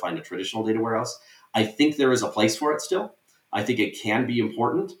how I would define a traditional data warehouse. I think there is a place for it still. I think it can be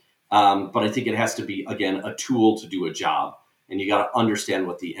important. But I think it has to be, again, a tool to do a job. And you got to understand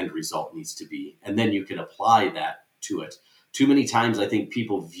what the end result needs to be. And then you can apply that to it. Too many times, I think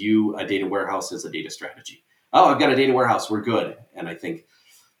people view a data warehouse as a data strategy. Oh, I've got a data warehouse. We're good. And I think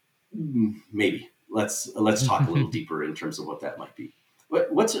maybe let's talk a little deeper in terms of what that might be.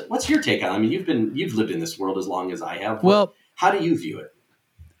 What's your take on it? I mean, you've lived in this world as long as I have. Well, how do you view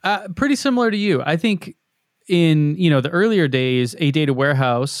it? Pretty similar to you. I think in the earlier days, a data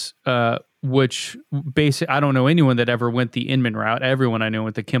warehouse, which basically I don't know anyone that ever went the Inman route. Everyone I know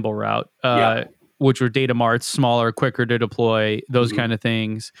went the Kimball route, which were data marts, smaller, quicker to deploy, those kind of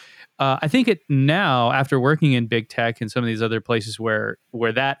things. I think it now, after working in big tech and some of these other places where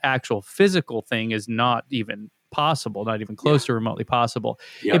that actual physical thing is not even possible, not even close to remotely possible,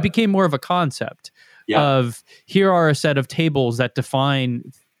 it became more of a concept of here are a set of tables that define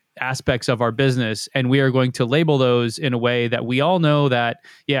aspects of our business, and we are going to label those in a way that we all know that,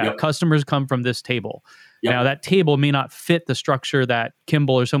 Yep. customers come from this table. Yep. Now, that table may not fit the structure that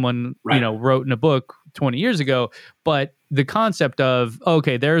Kimball or someone Right. wrote in a book 20 years ago, but the concept of,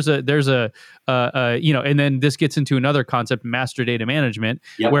 okay, there's a and then this gets into another concept, master data management,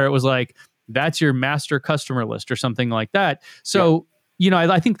 Yep. where it was like, that's your master customer list or something like that. So,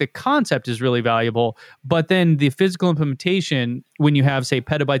 I think the concept is really valuable, but then the physical implementation, when you have, say,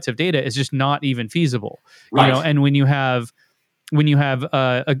 petabytes of data, is just not even feasible. Right. And when you have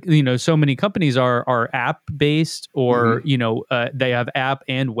so many companies are app based, or they have app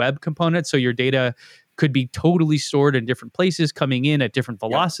and web components, so your data could be totally stored in different places, coming in at different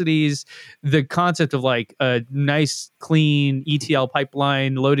velocities. The concept of like a nice, clean ETL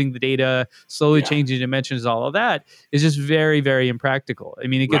pipeline, loading the data, slowly changing dimensions, all of that is just very, very impractical. I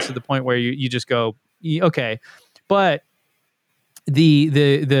mean, it gets to the point where you just go, okay, but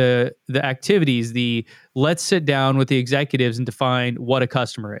the activities, let's sit down with the executives and define what a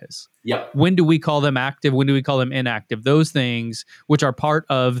customer is. Yep. When do we call them active? When do we call them inactive? Those things, which are part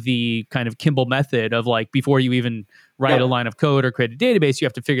of the kind of Kimball method of like, before you even write a line of code or create a database, you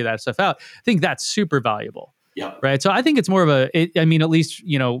have to figure that stuff out. I think that's super valuable. Yeah. Right. So I think it's more of at least,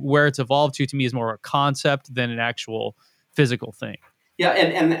 where it's evolved to me is more of a concept than an actual physical thing. Yeah,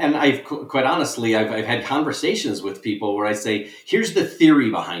 and I've quite honestly, I've had conversations with people where I say, here's the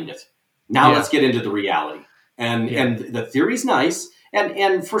theory behind it. Now let's get into the reality. And the theory's nice,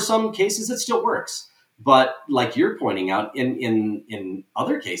 and for some cases it still works. But like you're pointing out, in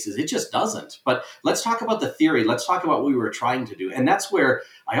other cases it just doesn't. But let's talk about the theory. Let's talk about what we were trying to do. And that's where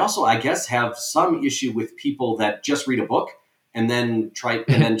I also, I guess, have some issue with people that just read a book and then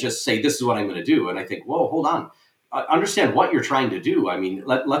just say, this is what I'm going to do. And I think, whoa, hold on. Understand what you're trying to do. I mean,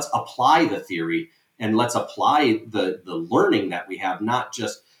 let's apply the theory, and let's apply the learning that we have, not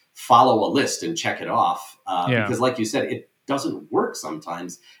just follow a list and check it off. Because like you said, it doesn't work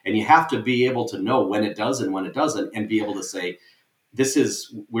sometimes, and you have to be able to know when it does and when it doesn't, and be able to say,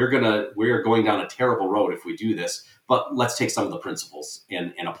 we're going down a terrible road if we do this, but let's take some of the principles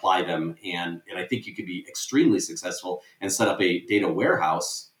and apply them. And I think you could be extremely successful and set up a data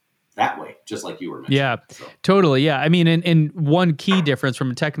warehouse that way, just like you were mentioning. Yeah, totally. Yeah. I mean, and one key difference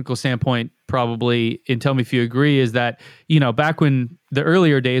from a technical standpoint, probably, and tell me if you agree, is that, back when the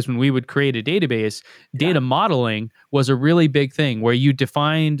earlier days when we would create a database, data modeling was a really big thing where you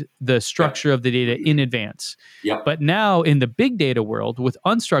defined the structure of the data in advance. Yep. But now in the big data world with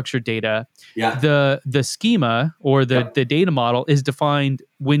unstructured data, the schema or the data model is defined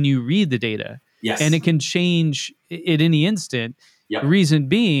when you read the data. Yes. And it can change at any instant. Yep. Reason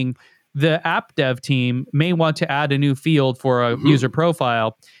being, the app dev team may want to add a new field for a user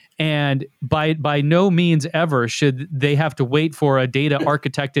profile, and by no means ever should they have to wait for a data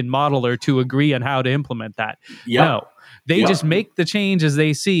architect and modeler to agree on how to implement that. Yep. No, they just make the change as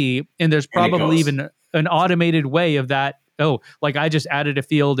they see, and there's probably even an automated way of that. Oh, like I just added a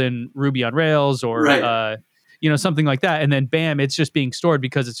field in Ruby on Rails or something like that, and then bam, it's just being stored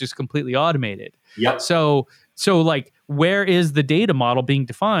because it's just completely automated. Yep. So like, where is the data model being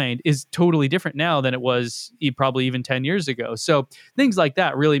defined is totally different now than it was probably even 10 years ago. So things like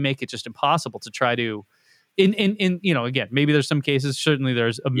that really make it just impossible to try to, again, maybe there's some cases, certainly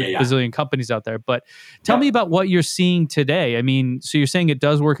there's a bazillion companies out there, but tell me about what you're seeing today. I mean, so you're saying it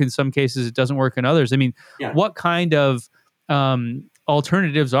does work in some cases, it doesn't work in others. I mean, what kind of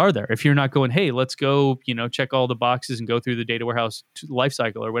alternatives are there if you're not going, hey, let's go, check all the boxes and go through the data warehouse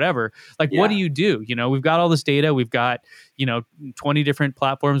lifecycle or whatever? Like, what do you do? We've got all this data. We've got, 20 different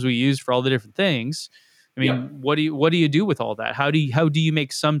platforms we use for all the different things. I mean, what do you do with all that? How do you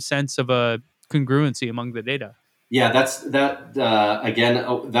make some sense of a congruency among the data? Yeah, that's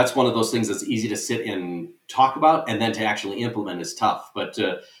one of those things that's easy to sit and talk about, and then to actually implement is tough. But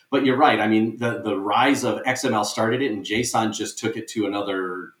you're right. I mean, the rise of XML started it, and JSON just took it to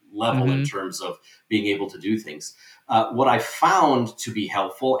another level in terms of being able to do things. What I found to be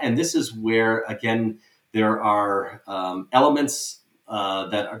helpful, and this is where, again, there are elements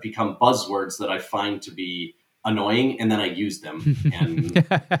that become buzzwords that I find to be annoying, and then I use them. And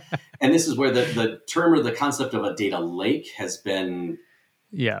and this is where the term or the concept of a data lake has been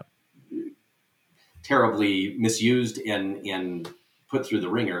terribly misused and put through the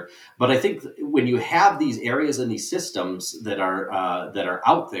ringer. But I think when you have these areas and these systems that are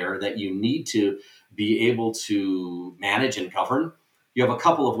out there that you need to be able to manage and govern, you have a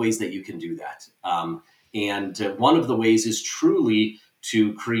couple of ways that you can do that. And one of the ways is truly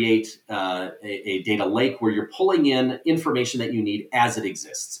to create a data lake where you're pulling in information that you need as it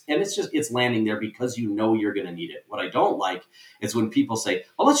exists. And it's landing there because you know you're going to need it. What I don't like is when people say,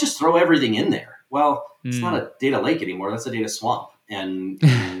 well, let's just throw everything in there. Well, it's not a data lake anymore. That's a data swamp. And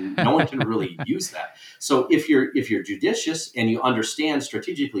no one can really use that. So if you're judicious and you understand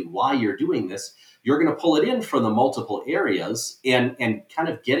strategically why you're doing this, you're going to pull it in from the multiple areas and kind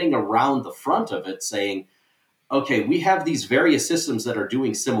of getting around the front of it saying, okay, we have these various systems that are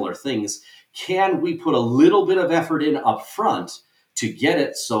doing similar things. Can we put a little bit of effort in up front to get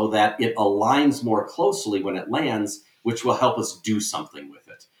it so that it aligns more closely when it lands, which will help us do something with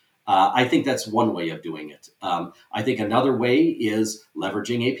it? I think that's one way of doing it. I think another way is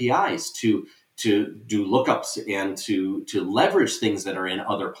leveraging APIs to do lookups and to leverage things that are in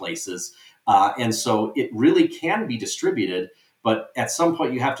other places. And so it really can be distributed, but at some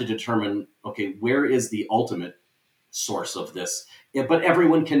point you have to determine, okay, where is the ultimate source of this? Yeah, but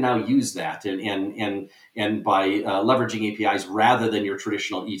everyone can now use that, and by leveraging APIs rather than your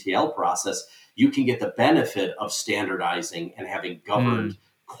traditional ETL process, you can get the benefit of standardizing and having governed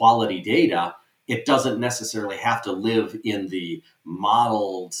quality data. It doesn't necessarily have to live in the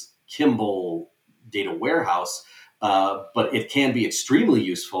modeled Kimball data warehouse, but it can be extremely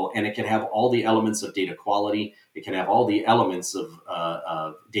useful, and it can have all the elements of data quality. It can have all the elements of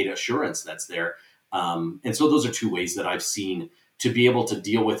data assurance that's there. And so those are two ways that I've seen to be able to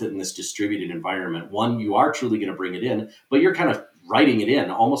deal with it in this distributed environment. One, you are truly going to bring it in, but you're kind of writing it in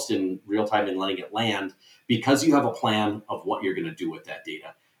almost in real time and letting it land because you have a plan of what you're going to do with that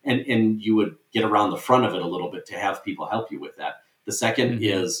data. And you would get around the front of it a little bit to have people help you with that. The second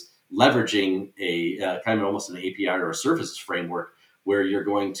is leveraging a kind of almost an API or a services framework where you're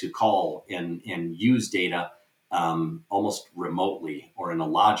going to call and use data almost remotely or in a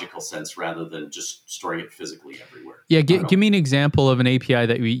logical sense rather than just storing it physically everywhere. Yeah, give me an example of an API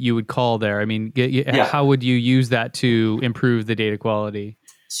that you would call there. I mean, how would you use that to improve the data quality?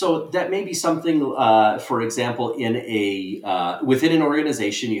 So that may be something, for example, in within an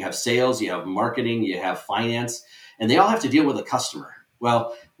organization, you have sales, you have marketing, you have finance, and they all have to deal with a customer.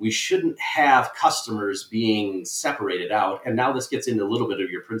 Well, we shouldn't have customers being separated out. And now this gets into a little bit of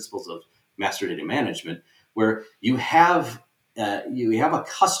your principles of master data management, where you have a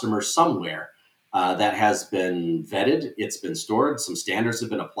customer somewhere that has been vetted, it's been stored, some standards have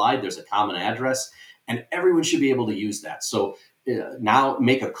been applied, there's a common address, and everyone should be able to use that. So now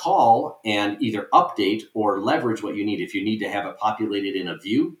make a call and either update or leverage what you need. If you need to have it populated in a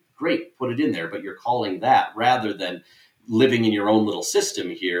view, great, put it in there, but you're calling that rather than living in your own little system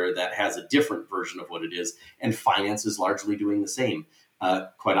here that has a different version of what it is. And finance is largely doing the same.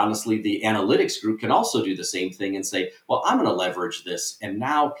 Quite honestly, the analytics group can also do the same thing and say, well, I'm going to leverage this. And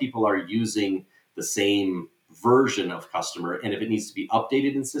now people are using the same version of customer. And if it needs to be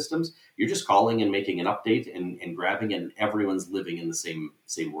updated in systems, you're just calling and making an update and grabbing it, and everyone's living in the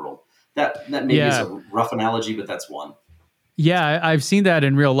same world. That maybe is a rough analogy, but that's one. Yeah, I've seen that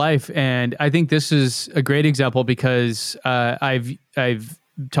in real life. And I think this is a great example because I've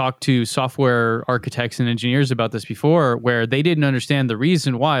talked to software architects and engineers about this before, where they didn't understand the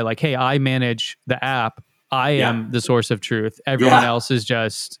reason why. Like, hey, I manage the app. I am the source of truth. Everyone else is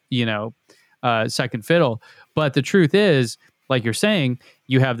just, second fiddle. But the truth is, like you're saying,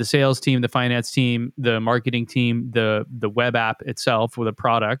 you have the sales team, the finance team, the marketing team, the web app itself with a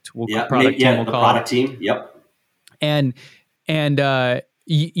product. Product team. Yep. And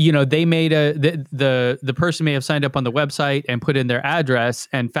they made the person may have signed up on the website and put in their address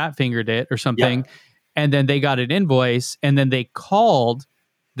and fat fingered it or something. And then they got an invoice, and then they called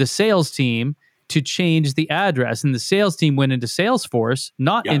the sales team to change the address. And the sales team went into Salesforce,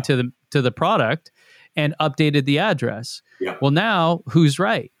 not into the product, and updated the address. Yeah. Well, now who's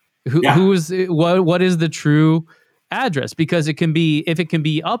right? What is the true address? Because if it can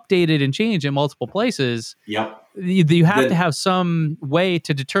be updated and changed in multiple places, you have to have some way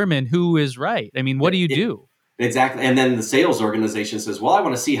to determine who is right. I mean, what do you do? Exactly. And then the sales organization says, well, I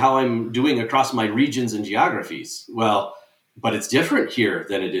want to see how I'm doing across my regions and geographies. Well, but it's different here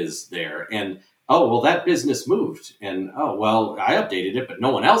than it is there. And, oh, well, that business moved. And, oh, well, I updated it, but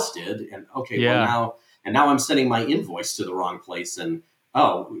no one else did. And, okay, well, now I'm sending my invoice to the wrong place. And,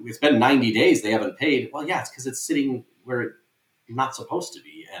 oh, it's been 90 days. They haven't paid. Well, yeah, it's because it's sitting where it's not supposed to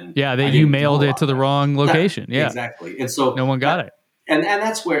be. And you mailed it to the wrong location. Yeah, exactly. And so no one got it. And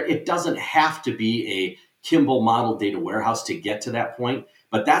that's where it doesn't have to be a Kimball model data warehouse to get to that point.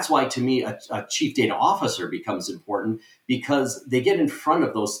 But that's why, to me, a chief data officer becomes important, because they get in front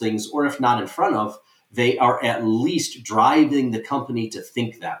of those things, or if not in front of, they are at least driving the company to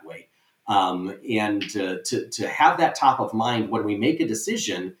think that way. And to have that top of mind when we make a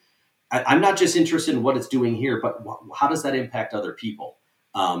decision, I'm not just interested in what it's doing here, but how does that impact other people?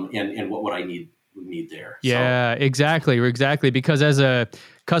 And what would I need there? Yeah, exactly. Because as a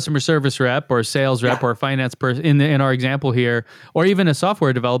customer service rep or sales rep or a finance person in our example here, or even a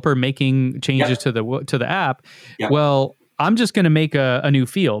software developer making changes to the app, well, I'm just going to make a new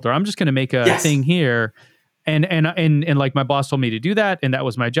field, or I'm just going to make a thing here. And like my boss told me to do that, and that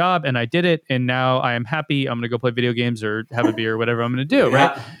was my job, and I did it, and now I am happy. I'm going to go play video games or have a beer or whatever I'm going to do,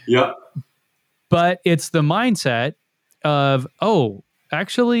 right? Yeah. But it's the mindset of, oh,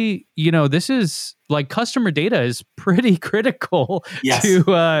 actually, this is like customer data is pretty critical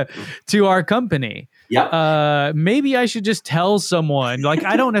to our company. Maybe I should just tell someone. Like,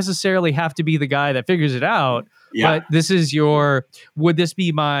 I don't necessarily have to be the guy that figures it out, but this is would this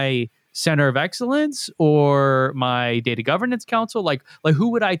be my center of excellence or my data governance council? Like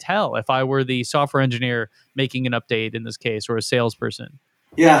who would I tell if I were the software engineer making an update in this case, or a salesperson?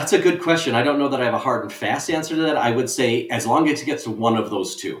 Yeah, that's a good question. I don't know that I have a hard and fast answer to that. I would say as long as it gets to one of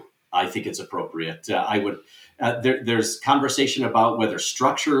those two, I think it's appropriate. There's conversation about whether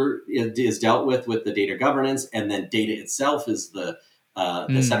structure is dealt with the data governance, and then data itself is the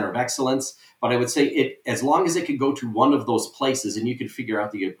center of excellence. But I would say as long as it could go to one of those places and you can figure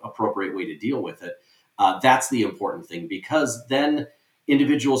out the appropriate way to deal with it, that's the important thing, because then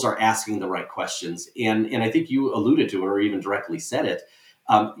individuals are asking the right questions. And I think you alluded to it or even directly said it.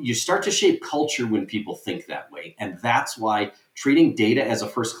 You start to shape culture when people think that way. And that's why treating data as a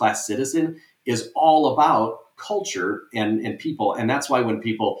first-class citizen is all about culture and people. And that's why when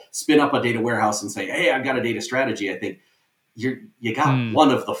people spin up a data warehouse and say, hey, I've got a data strategy, I think you got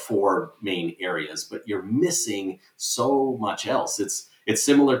one of the four main areas, but you're missing so much else. It's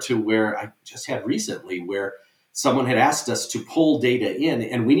similar to where I just had recently, where someone had asked us to pull data in,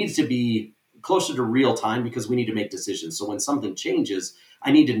 and we needed to be closer to real time because we need to make decisions. So when something changes,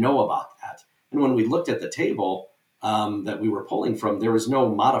 I need to know about that. And when we looked at the table that we were pulling from, there was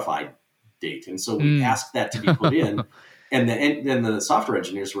no modified date. And so we asked that to be put in. And then the software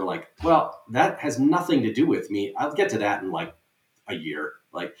engineers were like, well, that has nothing to do with me. I'll get to that in like a year.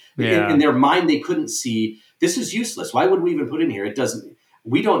 In their mind, they couldn't see, this is useless. Why would we even put in here?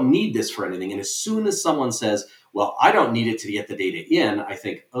 We don't need this for anything. And as soon as someone says, well, I don't need it to get the data in, I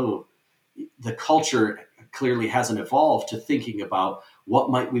think, oh, the culture clearly hasn't evolved to thinking about what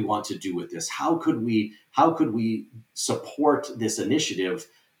might we want to do with this? How could we support this initiative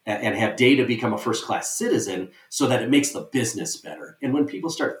and have data become a first-class citizen so that it makes the business better? And when people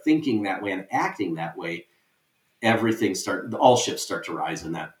start thinking that way and acting that way, all ships start to rise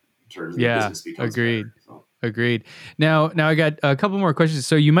in that terms. Yeah, the business becomes agreed. Better, so. Agreed. Now I got a couple more questions.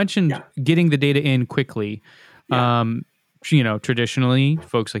 So you mentioned getting the data in quickly. Traditionally,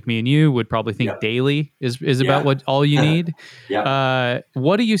 folks like me and you would probably think daily is about what all you need.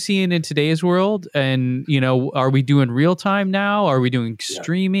 What are you seeing in today's world? And, are we doing real time now? Are we doing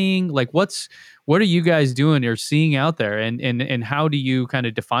streaming? Like what are you guys doing or seeing out there? And how do you kind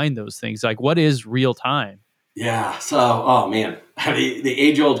of define those things? Like, what is real time? Yeah. So, oh man, the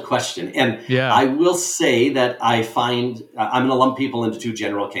age old question. And I will say that I find I'm going to lump people into two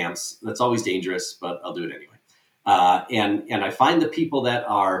general camps. That's always dangerous, but I'll do it anyway. And I find the people that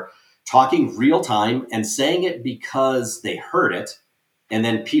are talking real time and saying it because they heard it, and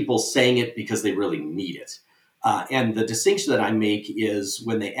then people saying it because they really need it. And the distinction that I make is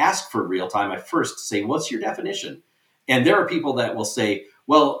when they ask for real time, I first say, what's your definition? And there are people that will say,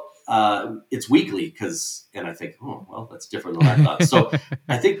 well, it's weekly and I think, oh, well, that's different than I thought. So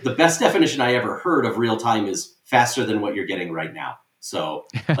I think the best definition I ever heard of real time is faster than what you're getting right now. So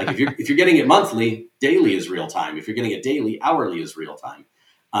like if you're getting it monthly, daily is real time. If you're getting it daily, hourly is real time.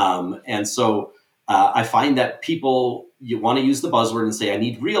 And so I find that you want to use the buzzword and say, I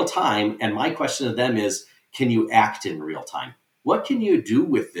need real time. And my question to them is, can you act in real time? What can you do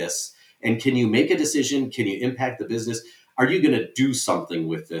with this? And can you make a decision? Can you impact the business? Are you going to do something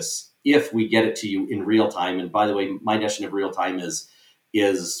with this if we get it to you in real time? And by the way, my definition of real time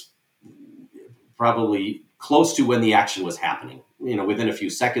is probably close to when the action was happening. Within a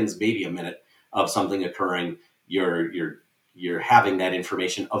few seconds, maybe a minute of something occurring, you're having that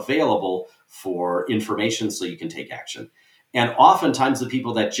information available for information so you can take action. And oftentimes the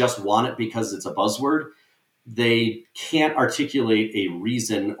people that just want it because it's a buzzword, they can't articulate a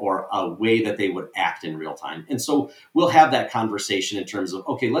reason or a way that they would act in real time. And so we'll have that conversation in terms of,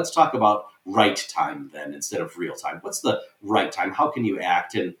 okay, let's talk about right time then instead of real time. What's the right time? How can you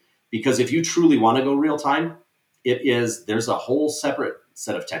act? And because if you truly want to go real time, there's a whole separate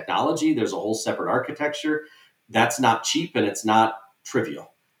set of technology. There's a whole separate architecture. That's not cheap and it's not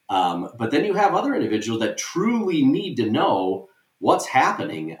trivial. But then you have other individuals that truly need to know what's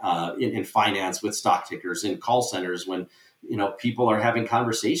happening in finance with stock tickers, in call centers, when people are having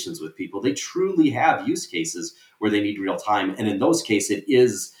conversations with people. They truly have use cases where they need real time, and in those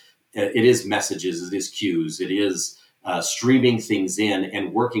cases, it is messages, it is cues, it is streaming things in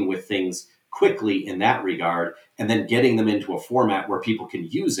and working with things quickly in that regard, and then getting them into a format where people can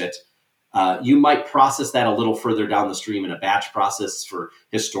use it. You might process that a little further down the stream in a batch process for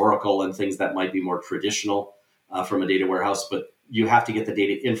historical and things that might be more traditional from a data warehouse, but you have to get the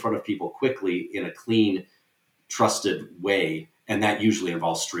data in front of people quickly in a clean, trusted way. And that usually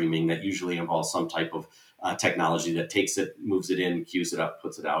involves streaming. That usually involves some type of technology that takes it, moves it in, queues it up,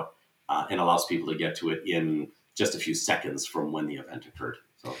 puts it out, and allows people to get to it in just a few seconds from when the event occurred.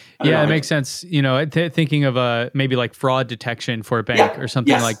 So, yeah, it makes sense. Thinking of maybe like fraud detection for a bank or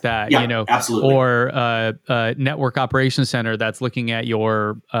something like that. Absolutely. Or a network operations center that's looking at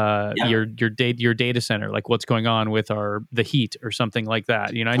your data center, like what's going on with the heat or something like that.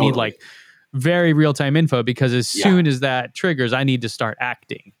 I need like very real time info, because as soon as that triggers, I need to start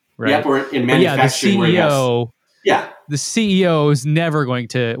acting. Right. Yep. Or in manufacturing, the CEO is never going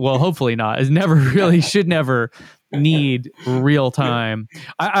to. Well, hopefully not. Is never really should never need real time.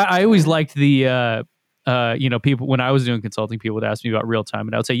 I always liked the people when I was doing consulting, people would ask me about real time,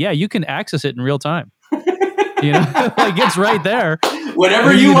 and I would say, yeah, you can access it in real time. Like it's right there.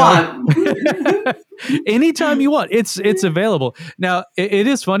 Whatever you want. Anytime you want. It's available. Now, it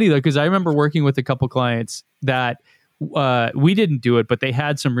is funny though, because I remember working with a couple clients that we didn't do it, but they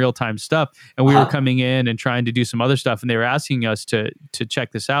had some real-time stuff, and we were coming in and trying to do some other stuff, and they were asking us to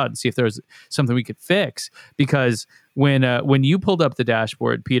check this out and see if there was something we could fix. Because when you pulled up the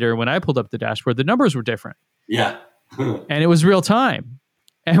dashboard, Peter, when I pulled up the dashboard, the numbers were different. Yeah. And it was real time.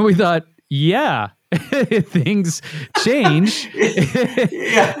 And we thought, things change.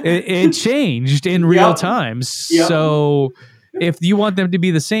 It changed in real time. So if you want them to be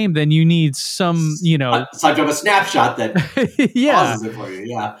the same, then you need some, type of a snapshot that pauses it for you.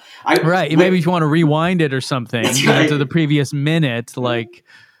 Yeah. Maybe if you want to rewind it or something to the previous minute,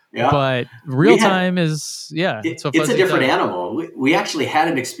 but real time is, it's a different animal. We actually had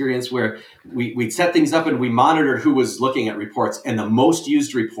an experience where we'd set things up and we monitored who was looking at reports, and the most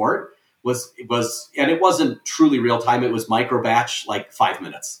used report was, and it wasn't truly real time. It was micro batch, like 5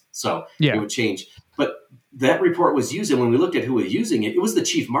 minutes. So it would change. But that report was used, and when we looked at who was using it, it was the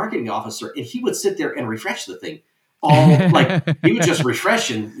chief marketing officer, and he would sit there and refresh the thing. He would just refresh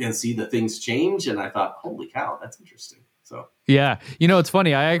and see the things change. And I thought, holy cow, that's interesting. So it's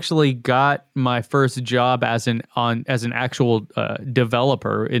funny. I actually got my first job as an actual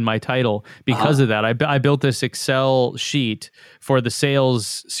developer in my title because of that. I built this Excel sheet for the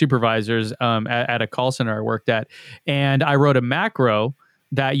sales supervisors at a call center I worked at, and I wrote a macro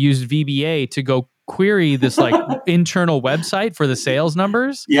that used VBA to go query this internal website for the sales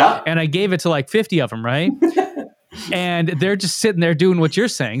numbers. Yeah, and I gave it to like 50 of them, right? And they're just sitting there doing what you're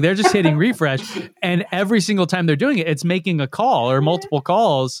saying. They're just hitting refresh. And every single time they're doing it, it's making a call or multiple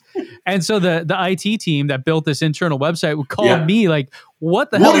calls. And so the IT team that built this internal website would call me like,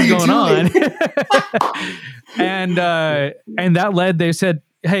 what the hell is going on? And that led, they said,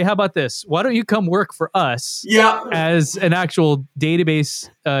 hey, how about this? Why don't you come work for us as an actual database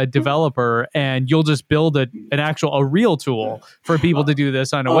developer, and you'll just build a real tool for people to do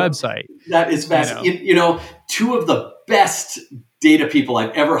this on a website. That is fascinating. Two of the best data people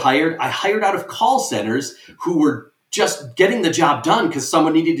I've ever hired, I hired out of call centers who were just getting the job done because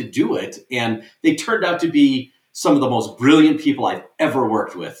someone needed to do it. And they turned out to be some of the most brilliant people I've ever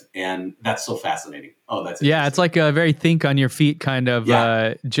worked with. And that's so fascinating. Oh, that's it's like a very think on your feet kind of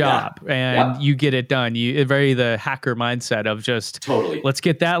job. And you get it done. The hacker mindset of just let's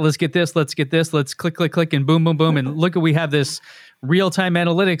get that, let's get this, let's click, and boom, boom, boom. And look, we have this real-time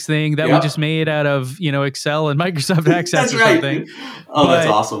analytics thing that we just made out of, Excel and Microsoft Access or something. Oh, that's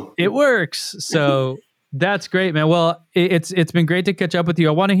awesome. It works. So that's great, man. Well, it's been great to catch up with you.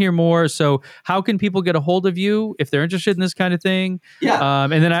 I want to hear more. So how can people get a hold of you if they're interested in this kind of thing? Yeah.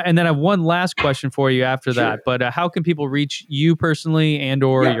 And then I have one last question for you after that. But how can people reach you personally and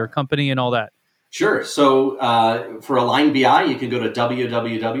or your company and all that? Sure. So for Align BI, you can go to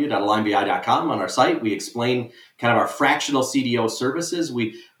www.alignbi.com on our site. We explain kind of our fractional CDO services.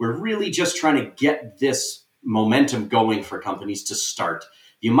 We're really just trying to get this momentum going for companies to start.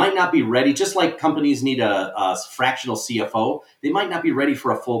 You might not be ready, just like companies need a fractional CFO. They might not be ready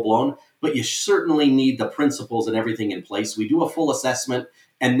for a full-blown, but you certainly need the principles and everything in place. We do a full assessment,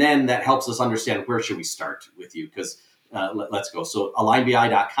 and then that helps us understand where should we start with you, because let's go. So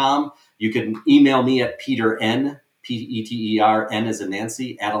alignbi.com. You can email me at Peter, N as in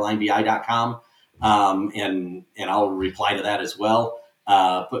Nancy, @alignbi.com. And I'll reply to that as well.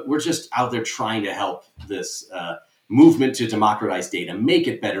 But we're just out there trying to help this movement to democratize data, make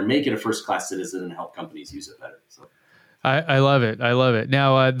it better, make it a first-class citizen, and help companies use it better. So. I love it. I love it.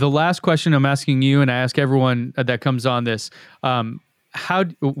 Now, the last question I'm asking you, and I ask everyone that comes on this, how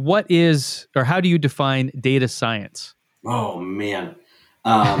do you define data science? Oh, man.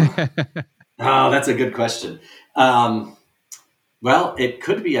 That's a good question. Well, it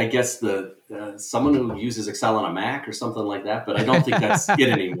could be, I guess, someone who uses Excel on a Mac or something like that, but I don't think that's it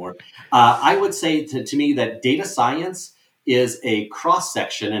anymore. I would say to me that data science is a cross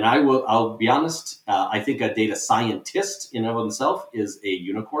section, and I'll be honest. I think a data scientist in and of himself is a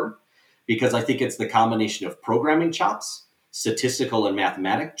unicorn, because I think it's the combination of programming chops, statistical and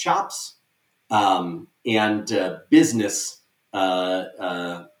mathematic chops, and business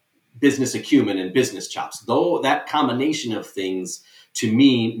acumen and business chops. Though that combination of things, to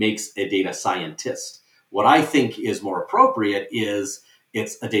me, makes a data scientist. What I think is more appropriate is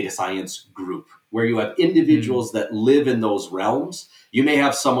it's a data science group, where you have individuals that live in those realms. You may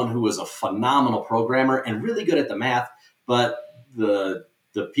have someone who is a phenomenal programmer and really good at the math, but the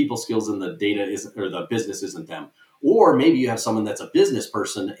people skills in the data or the business isn't them. Or maybe you have someone that's a business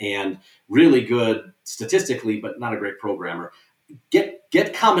person and really good statistically, but not a great programmer.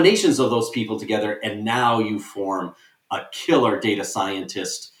 Get combinations of those people together, and now you form a killer data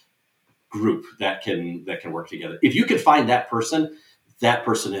scientist group that can work together. If you can find that person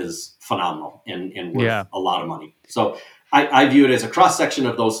is phenomenal and worth a lot of money. So I view it as a cross section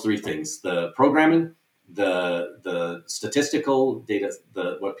of those three things: the programming, the statistical data,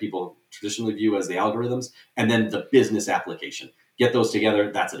 what people traditionally view as the algorithms, and then the business application. Get those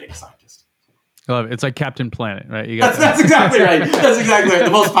together, that's a data scientist. I love it. It's like Captain Planet, right? That's exactly right. That's exactly right.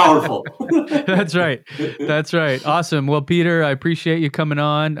 The most powerful. That's right. That's right. Awesome. Well, Peter, I appreciate you coming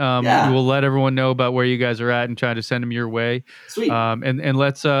on. We'll let everyone know about where you guys are at and try to send them your way. Sweet. And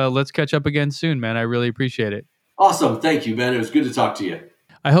let's catch up again soon, man. I really appreciate it. Awesome. Thank you, Ben. It was good to talk to you.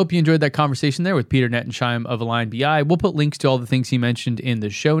 I hope you enjoyed that conversation there with Peter Nettensheim of Align BI. We'll put links to all the things he mentioned in the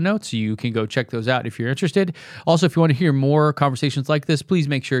show notes, so you can go check those out if you're interested. Also, if you want to hear more conversations like this, please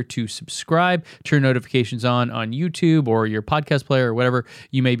make sure to subscribe, turn notifications on YouTube or your podcast player or whatever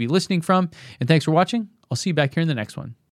you may be listening from. And thanks for watching. I'll see you back here in the next one.